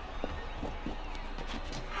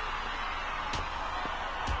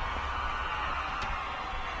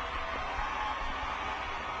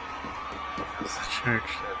 That's the church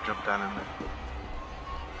that jumped down in there.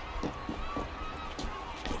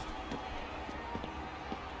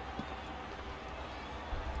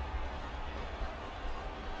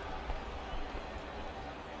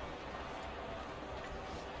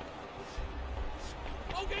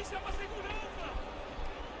 Alguém chama a segurança!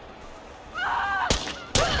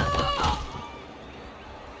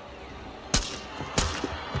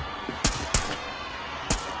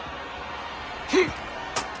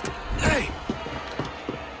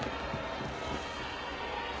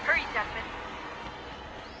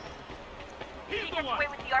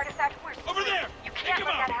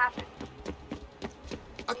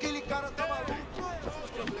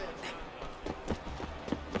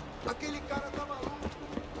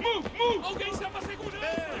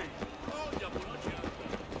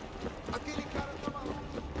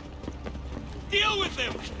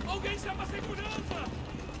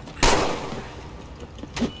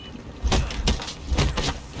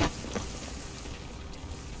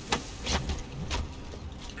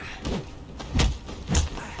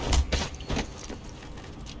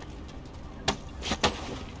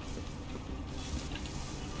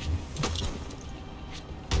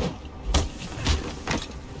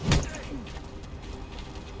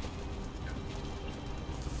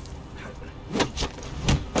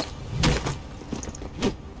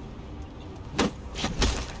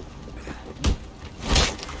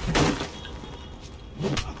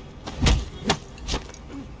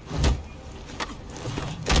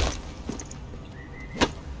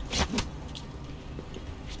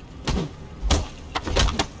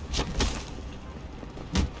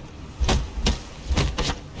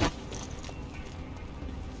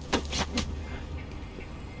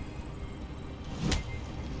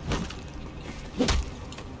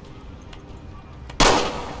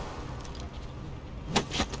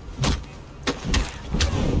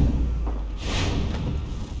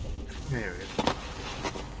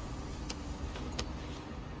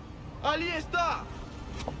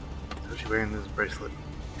 wearing this bracelet.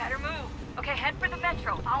 Better move. Okay, head for the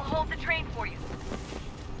metro. I'll hold the train for you.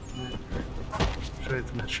 Straight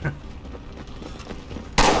to the metro.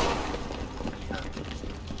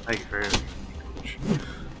 Thank you for everything, Coach.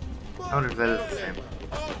 I wonder if that is the same.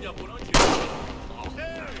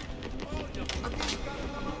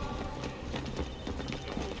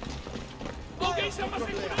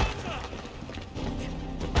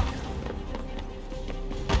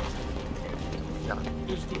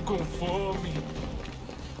 Estou com fome.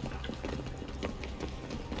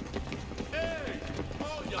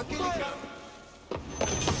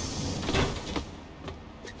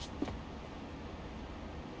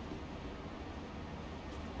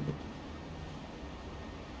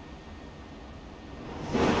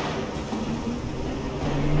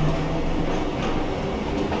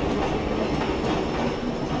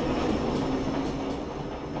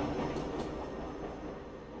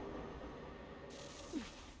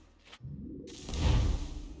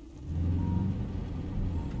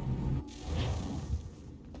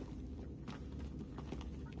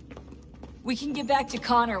 We can get back to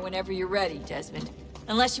Connor whenever you're ready, Desmond.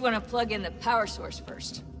 Unless you want to plug in the power source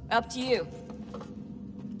first. Up to you.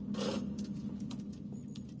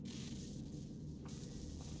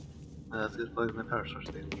 Let's just plug in the power source,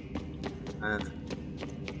 dude. And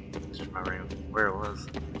just remembering where it was.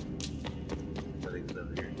 I think it's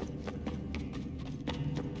over here.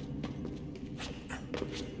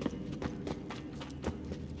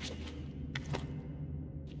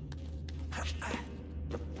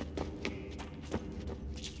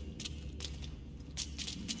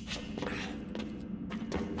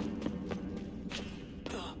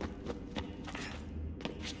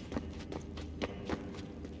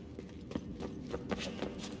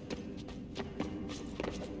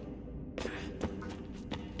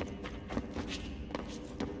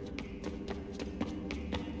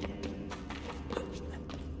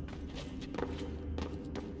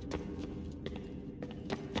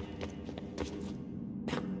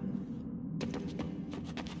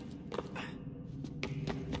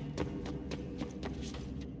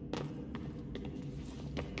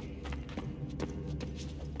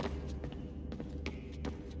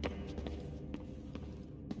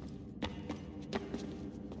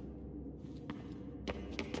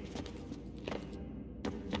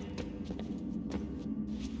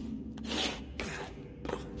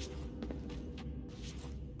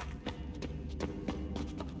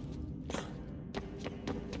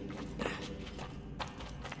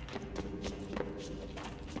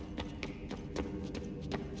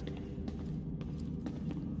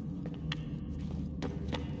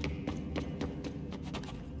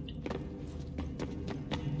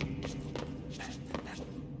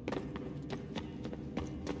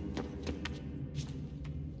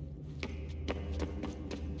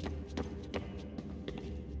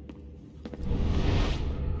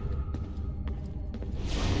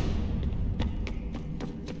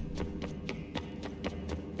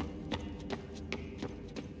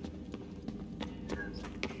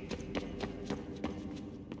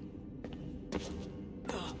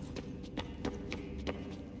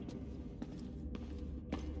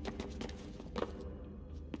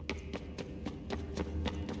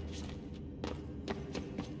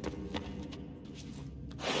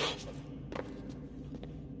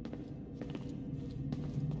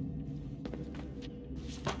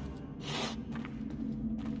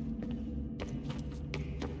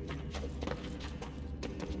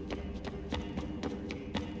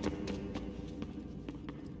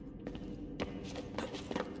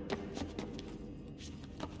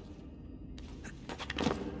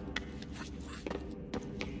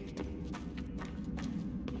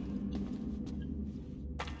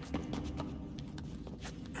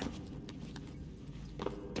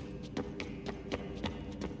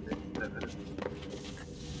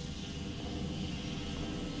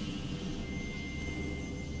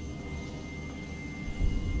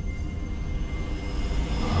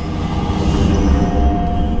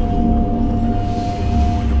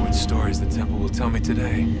 Tell me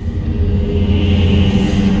today.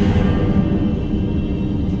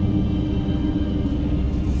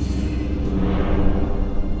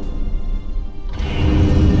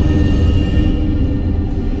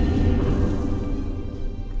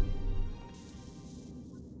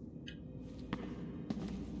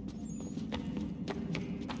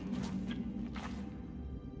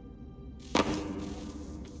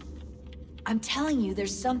 I'm telling you,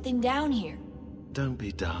 there's something down here. Don't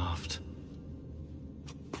be daft.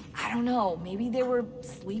 I don't know, maybe they were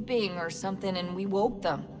sleeping or something and we woke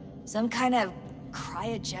them. Some kind of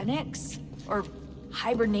cryogenics? Or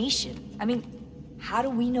hibernation. I mean, How do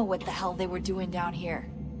we know what the hell they were doing down here?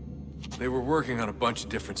 They were working on a bunch of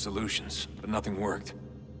different solutions, but nothing worked.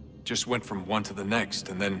 Just went from one to the next,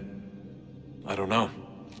 and then... I don't know.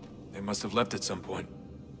 They must have left at some point.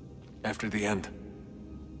 After the end.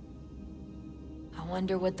 I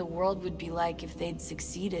wonder what the world would be like if they'd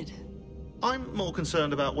succeeded. I'm more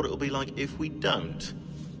concerned about what it'll be like if we don't.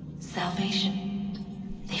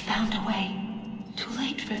 Salvation. They found a way. Too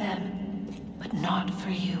late for them, but not for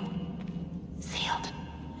you. Sealed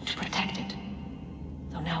to protect it.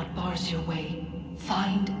 Though now it bars your way.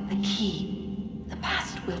 Find the key. The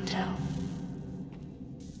past will tell.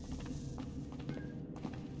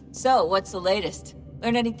 So, what's the latest?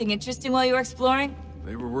 Learn anything interesting while you were exploring?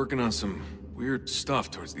 They were working on some weird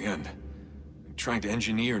stuff towards the end. Trying to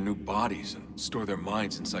engineer new bodies and store their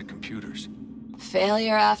minds inside computers.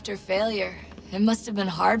 Failure after failure. It must have been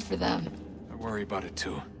hard for them. I worry about it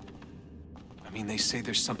too. I mean, they say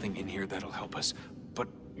there's something in here that'll help us. But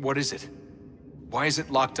what is it? Why is it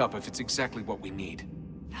locked up if it's exactly what we need?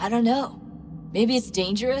 I don't know. Maybe it's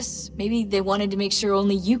dangerous. Maybe they wanted to make sure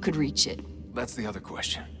only you could reach it. That's the other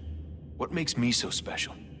question. What makes me so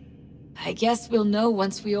special? I guess we'll know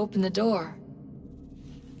once we open the door.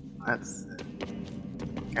 That's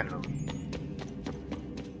kind of a...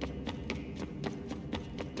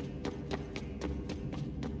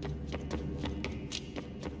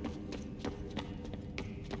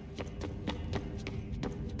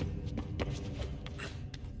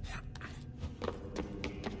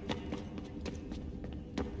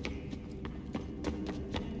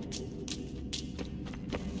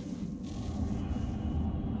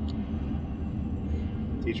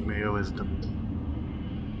 Teach me your wisdom.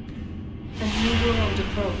 A new world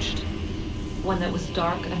approached. One that was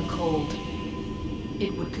dark and cold.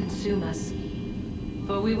 It would consume us.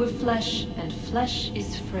 For we were flesh, and flesh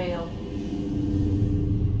is frail.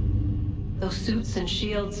 Though suits and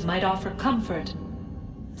shields might offer comfort,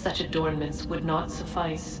 such adornments would not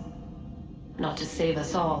suffice. Not to save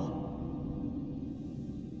us all.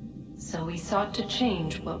 So we sought to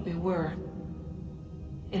change what we were.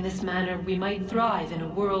 In this manner, we might thrive in a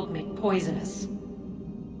world made poisonous.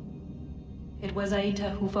 It was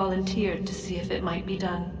Aita who volunteered to see if it might be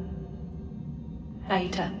done.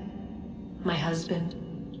 Aita, my husband,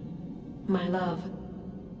 my love.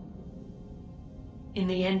 In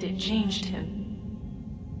the end, it changed him,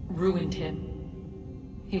 ruined him.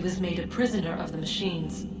 He was made a prisoner of the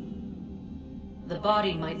machines. The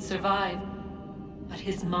body might survive, but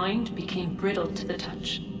his mind became brittle to the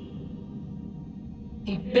touch.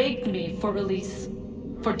 He begged me for release,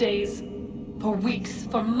 for days, for weeks,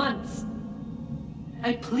 for months.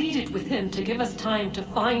 I pleaded with him to give us time to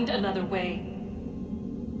find another way.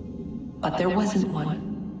 But there wasn't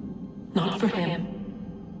one. Not for him.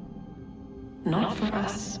 Not for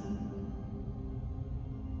us.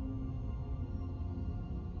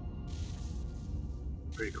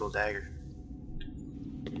 Pretty cool dagger.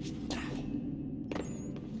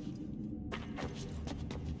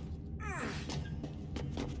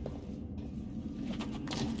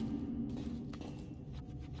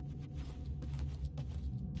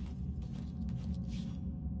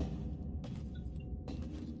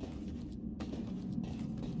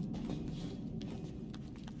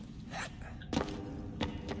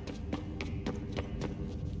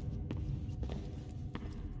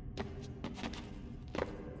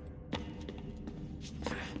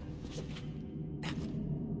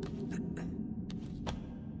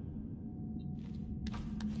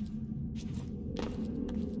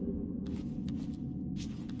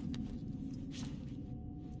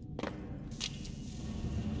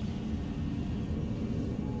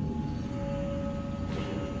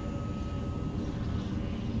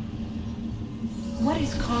 What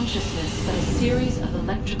is consciousness but a series of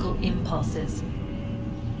electrical impulses?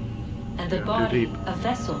 And the body, a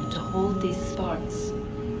vessel to hold these sparks.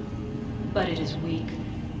 But it is weak.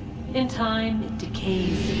 In time, it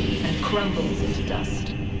decays and crumbles into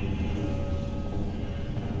dust.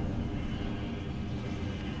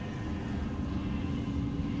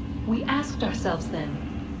 We asked ourselves then,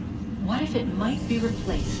 what if it might be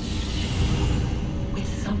replaced with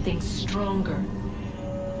something stronger,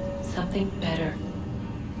 something better?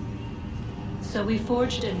 So we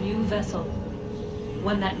forged a new vessel,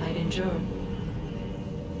 one that might endure.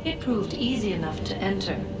 It proved easy enough to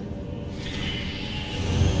enter.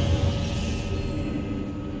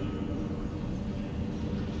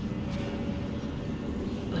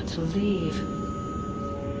 But to leave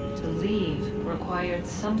required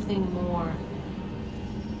something more,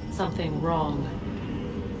 something wrong.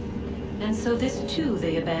 And so this too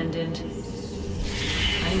they abandoned.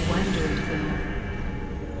 I wondered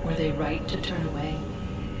though, Were they right to turn away?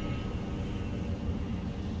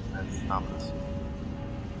 That's Thomas.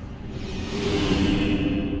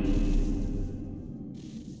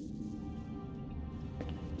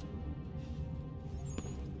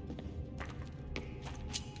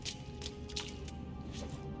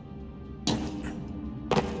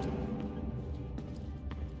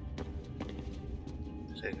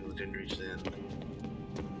 Technically didn't reach the end.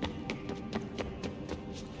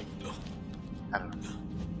 I don't know.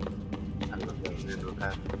 I don't know if that was the end of the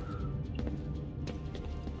path.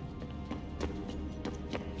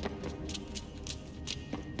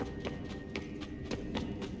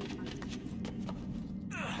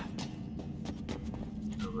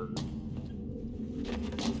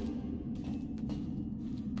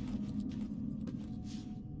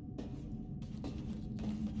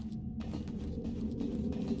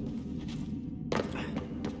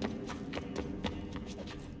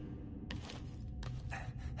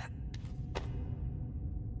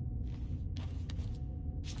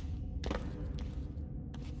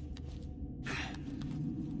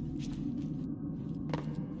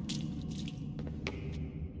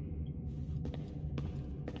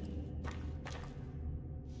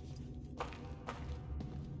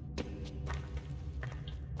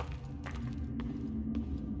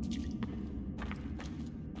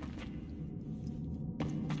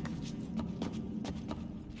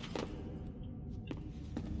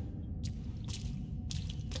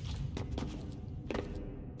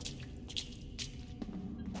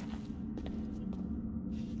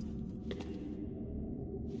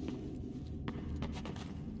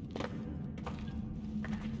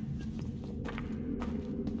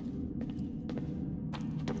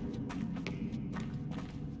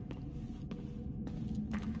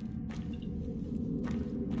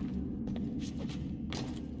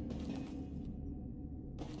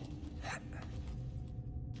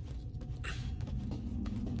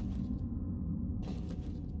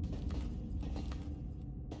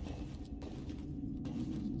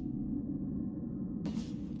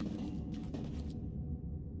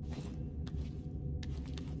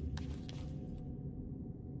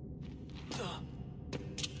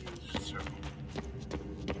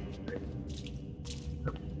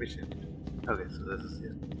 Okay, so this is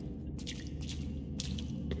it.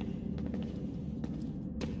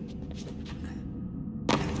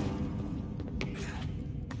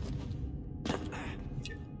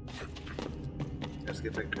 Okay. Let's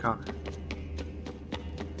get back to Connor.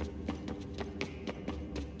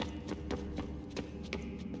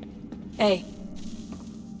 Hey.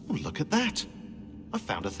 Oh, look at that. I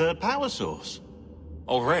found a third power source.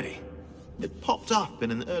 Already? It popped up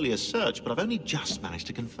in an earlier search, but I've only just managed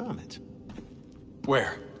to confirm it.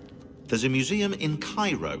 Where? There's a museum in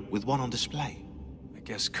Cairo with one on display. I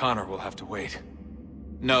guess Connor will have to wait.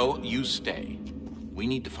 No, you stay. We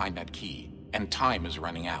need to find that key, and time is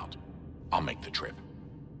running out. I'll make the trip.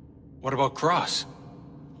 What about Cross?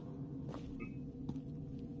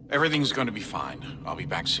 Everything's going to be fine. I'll be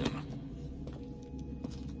back soon.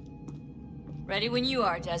 Ready when you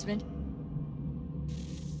are, Desmond.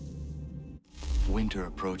 Winter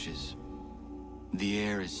approaches. The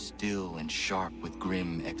air is still and sharp with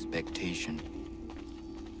grim expectation.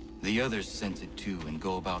 The others sense it too and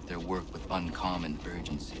go about their work with uncommon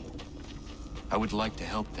urgency. I would like to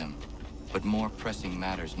help them, but more pressing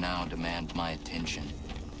matters now demand my attention.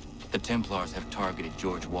 The Templars have targeted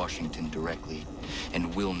George Washington directly,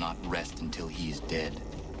 and will not rest until he is dead.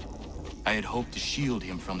 I had hoped to shield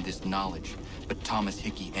him from this knowledge, but Thomas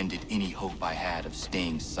Hickey ended any hope I had of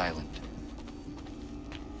staying silent.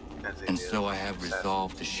 And so I have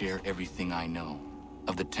resolved to share everything I know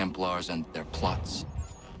of the Templars and their plots,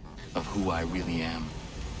 of who I really am.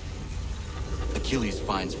 Achilles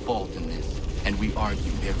finds fault in this, and we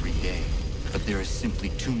argue every day, but there is simply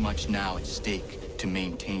too much now at stake to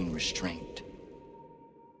maintain restraint.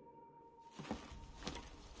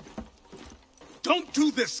 Don't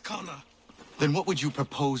do this, Connor! Then what would you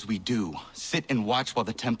propose we do? Sit and watch while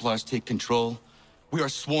the Templars take control? We are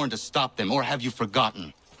sworn to stop them, or have you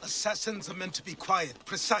forgotten? Assassins are meant to be quiet,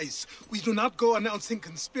 precise. We do not go announcing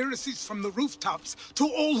conspiracies from the rooftops to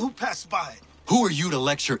all who pass by. Who are you to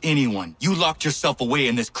lecture anyone? You locked yourself away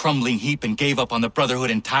in this crumbling heap and gave up on the Brotherhood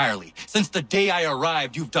entirely. Since the day I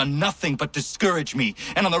arrived, you've done nothing but discourage me.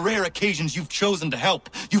 And on the rare occasions you've chosen to help,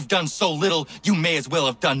 you've done so little, you may as well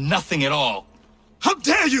have done nothing at all. How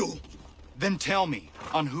dare you! Then tell me,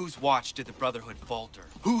 on whose watch did the Brotherhood falter?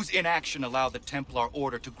 Whose inaction allowed the Templar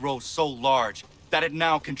Order to grow so large that it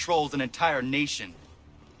now controls an entire nation?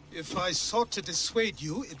 If I sought to dissuade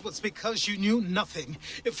you, it was because you knew nothing.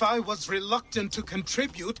 If I was reluctant to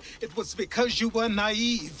contribute, it was because you were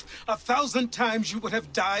naive. 1,000 times you would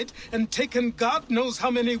have died and taken God knows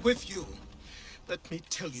how many with you. Let me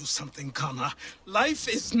tell you something, Connor. Life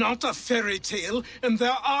is not a fairy tale, and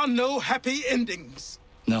there are no happy endings.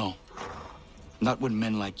 No. Not when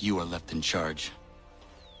men like you are left in charge.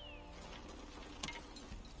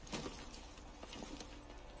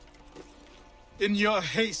 In your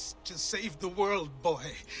haste to save the world, boy,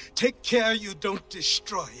 take care you don't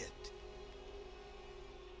destroy it.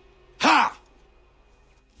 Ha!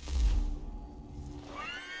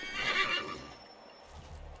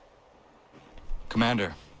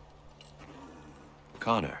 Commander.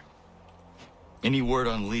 Connor. Any word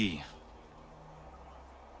on Lee?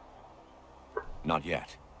 Not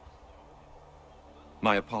yet.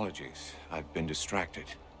 My apologies. I've been distracted.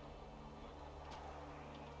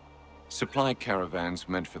 Supply caravans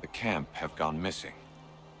meant for the camp have gone missing.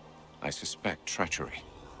 I suspect treachery.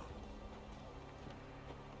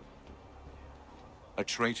 A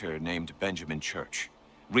traitor named Benjamin Church,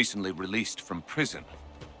 recently released from prison,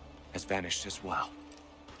 has vanished as well.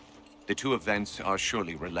 The two events are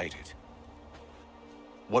surely related.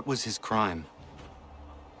 What was his crime?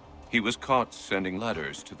 He was caught sending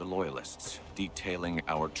letters to the Loyalists, detailing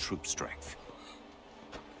our troop strength.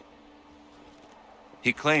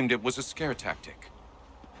 He claimed it was a scare tactic,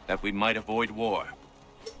 that we might avoid war.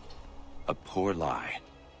 A poor lie.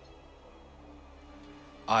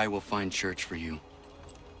 I will find Church for you.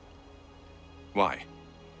 Why?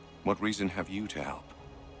 What reason have you to help?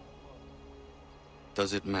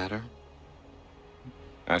 Does it matter?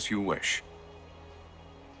 As you wish.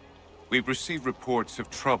 We've received reports of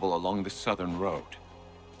trouble along the southern road.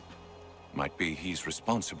 Might be he's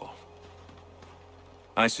responsible.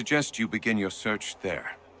 I suggest you begin your search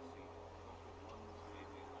there.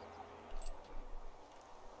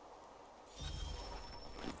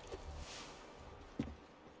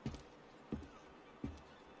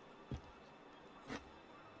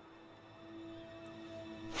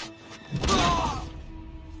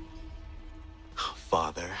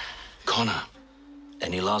 Father. Connor,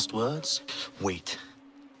 any last words? Wait.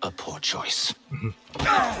 A poor choice.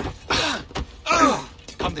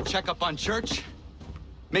 Come to check up on Church?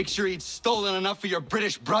 Make sure he'd stolen enough for your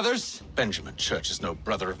British brothers? Benjamin Church is no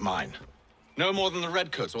brother of mine. No more than the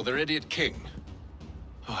Redcoats or their idiot king.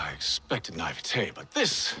 Oh, I expected naivete, but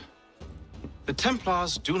this... The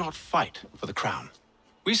Templars do not fight for the crown.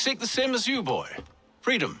 We seek the same as you, boy.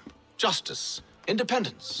 Freedom, justice,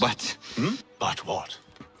 independence. But... But what?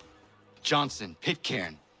 Johnson,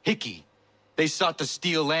 Pitcairn, Hickey. They sought to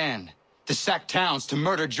steal land, to sack towns, to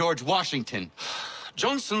murder George Washington.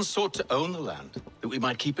 Johnson sought to own the land, that we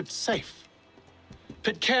might keep it safe.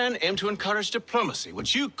 Pitcairn aimed to encourage diplomacy,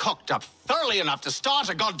 which you cocked up thoroughly enough to start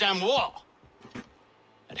a goddamn war.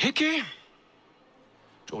 And Hickey?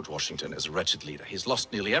 George Washington is a wretched leader. He's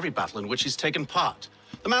lost nearly every battle in which he's taken part.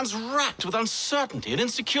 The man's racked with uncertainty and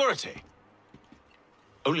insecurity.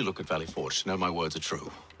 Only look at Valley Forge to know my words are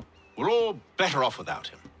true. We're all better off without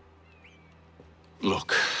him.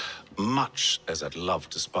 Look, much as I'd love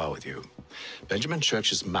to spar with you, Benjamin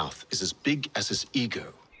Church's mouth is as big as his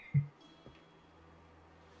ego.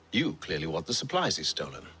 You clearly want the supplies he's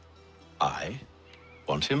stolen. I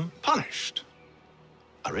want him punished.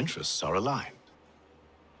 Our interests are aligned.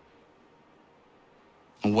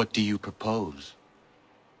 What do you propose?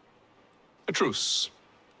 A truce.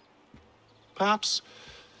 Perhaps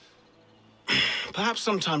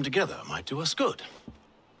some time together might do us good.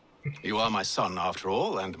 You are my son, after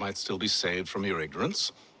all, and might still be saved from your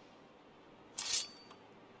ignorance.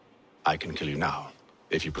 I can kill you now,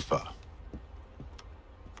 if you prefer.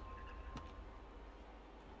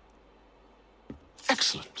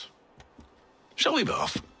 Excellent. Shall we be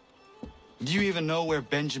off? Do you even know where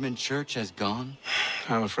Benjamin Church has gone?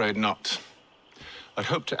 I'm afraid not. I'd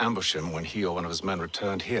hoped to ambush him when he or one of his men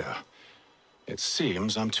returned here. It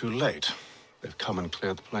seems I'm too late. They've come and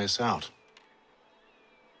cleared the place out.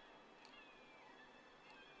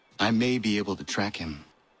 I may be able to track him.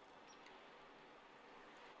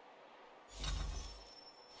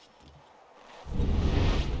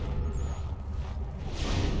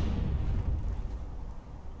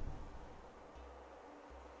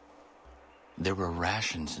 There were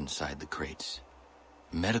rations inside the crates.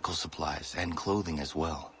 Medical supplies and clothing as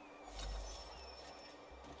well.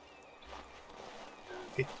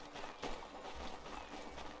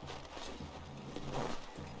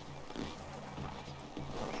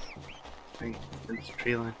 Hey, it's a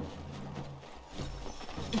tree line.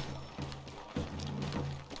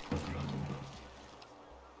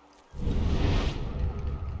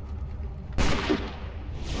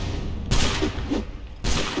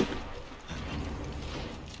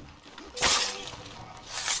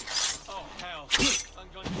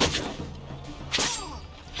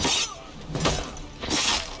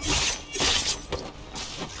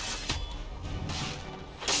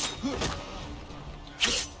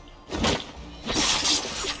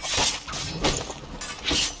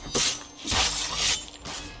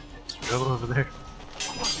 Trouble over there.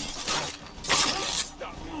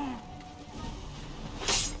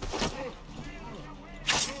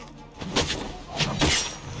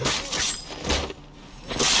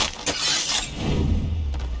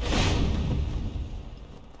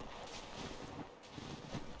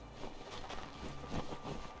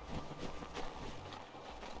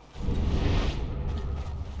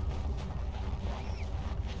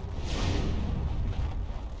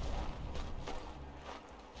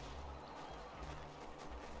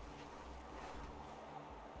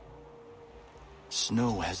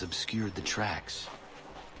 Snow has obscured the tracks,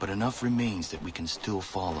 but enough remains that we can still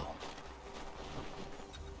follow.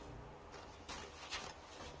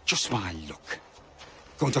 Just my luck.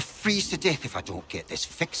 Going to freeze to death if I don't get this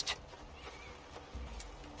fixed.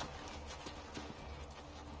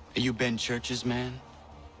 Are you Ben Church's man?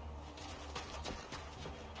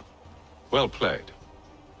 Well played.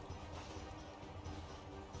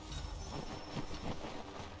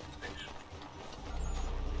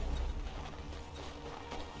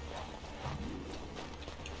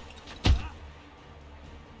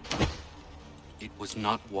 It was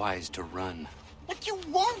not wise to run. What do you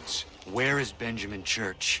want? Where is Benjamin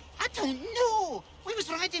Church? I don't know. We was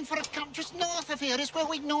riding for a camp just north of here. It's where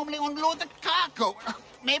we'd normally unload the cargo.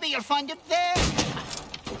 Maybe you'll find him there.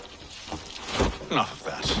 Enough of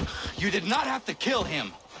that. You did not have to kill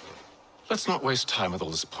him. Let's not waste time with all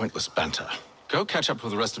this pointless banter. Go catch up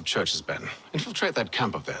with the rest of Church's men. Infiltrate that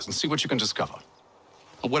camp of theirs and see what you can discover.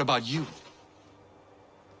 And what about you?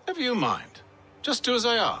 Never you mind. Just do as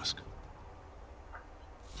I ask.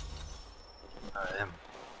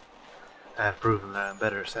 I have proven that I'm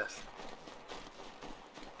better assassin.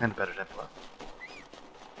 And a better Templar.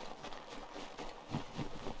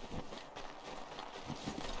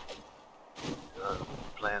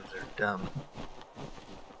 Plans are dumb.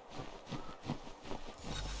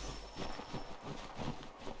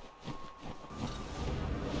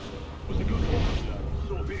 Was a good horse, sir.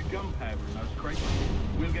 Saw a bit of gunpowder in those crates.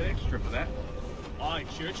 We'll get extra for that. Aye,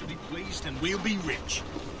 Church will be pleased and we'll be rich.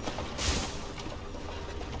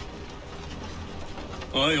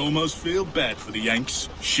 I almost feel bad for the Yanks,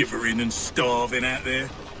 shivering and starving out there.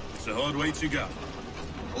 It's a hard way to go.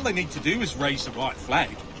 All they need to do is raise the right flag.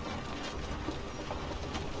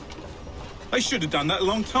 They should have done that a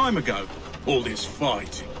long time ago. All this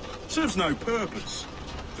fighting serves no purpose.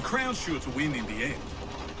 The Crown's sure to win in the end.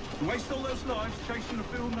 To waste all those lives chasing a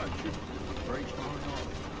field notion, very far off.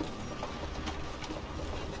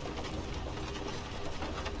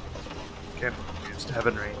 Careful, you're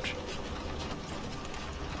stabbing range.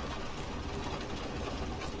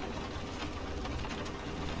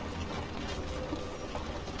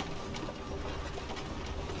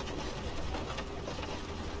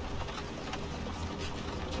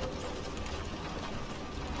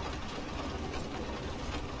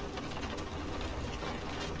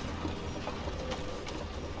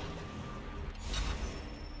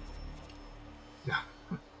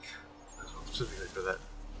 Specifically for that.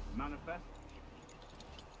 Manifest.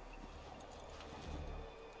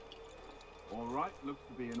 All right, looks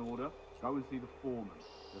to be in order. Go and see the foreman.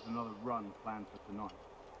 There's another run planned for tonight.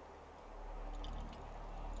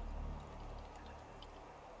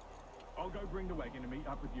 I'll go bring the wagon and meet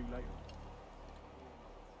up with you later.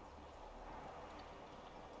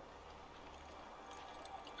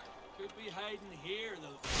 Could be hiding here,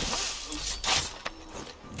 though.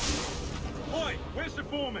 Oi, where's the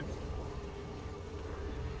foreman?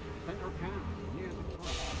 Center camp, near the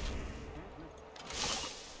front.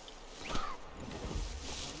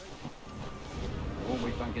 Won't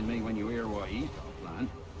be thanking me when you hear what he's got planned.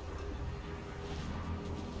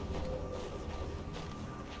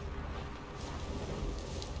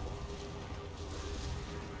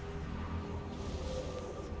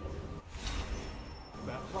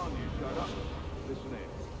 About time you showed up. Listen here.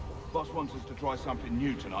 Boss wants us to try something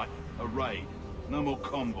new tonight. A raid. No more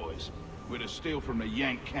convoys. We're to steal from the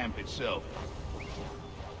Yank camp itself.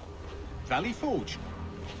 Valley Forge?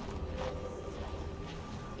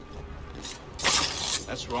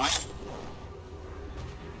 That's right.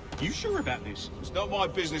 You sure about this? It's not my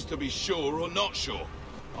business to be sure or not sure.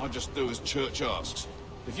 I just do as Church asks.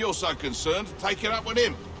 If you're so concerned, take it up with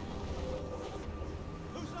him.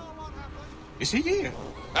 Is he here?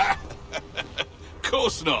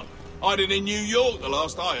 Course not. Hiding in New York, the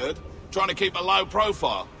last I heard. Trying to keep a low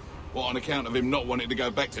profile. What, on account of him not wanting to go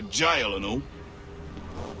back to jail and all?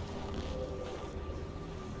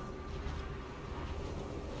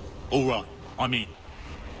 All right, I'm in.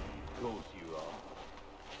 Of course you are.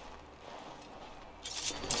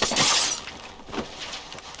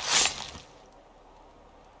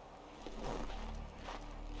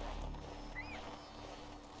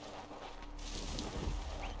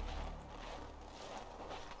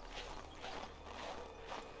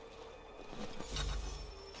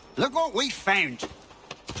 Look what we found.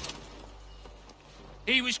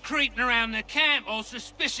 He was creeping around the camp all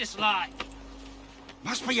suspicious-like.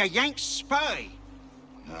 Must be a Yank spy.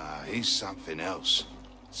 Nah, he's something else.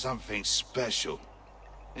 Something special.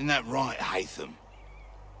 Isn't that right, Haytham?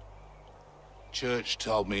 Church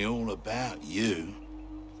told me all about you.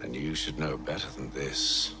 Then you should know better than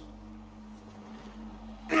this.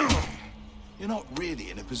 You're not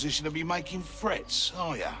really in a position to be making threats,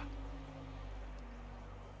 are ya?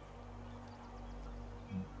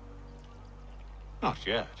 Not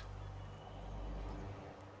yet.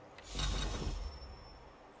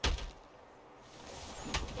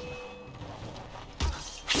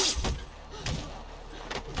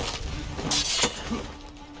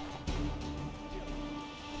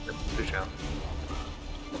 Good job.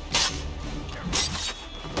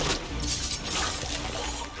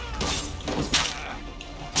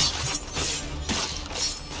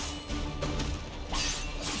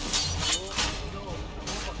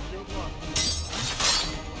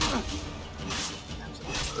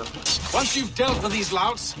 Once you've dealt with these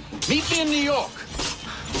louts, meet me in New York.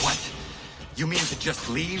 What? You mean to just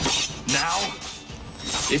leave? Now?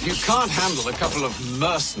 If you can't handle a couple of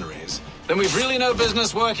mercenaries, then we've really no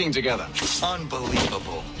business working together.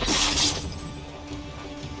 Unbelievable.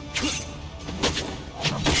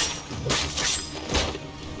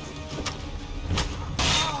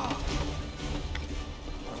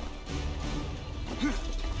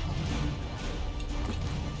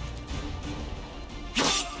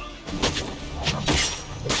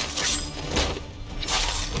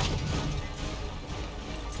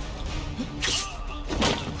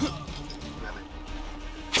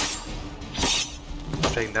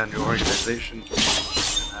 Taking down your organization.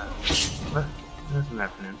 What? That's an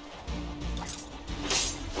afternoon.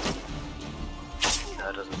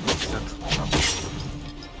 That doesn't make sense.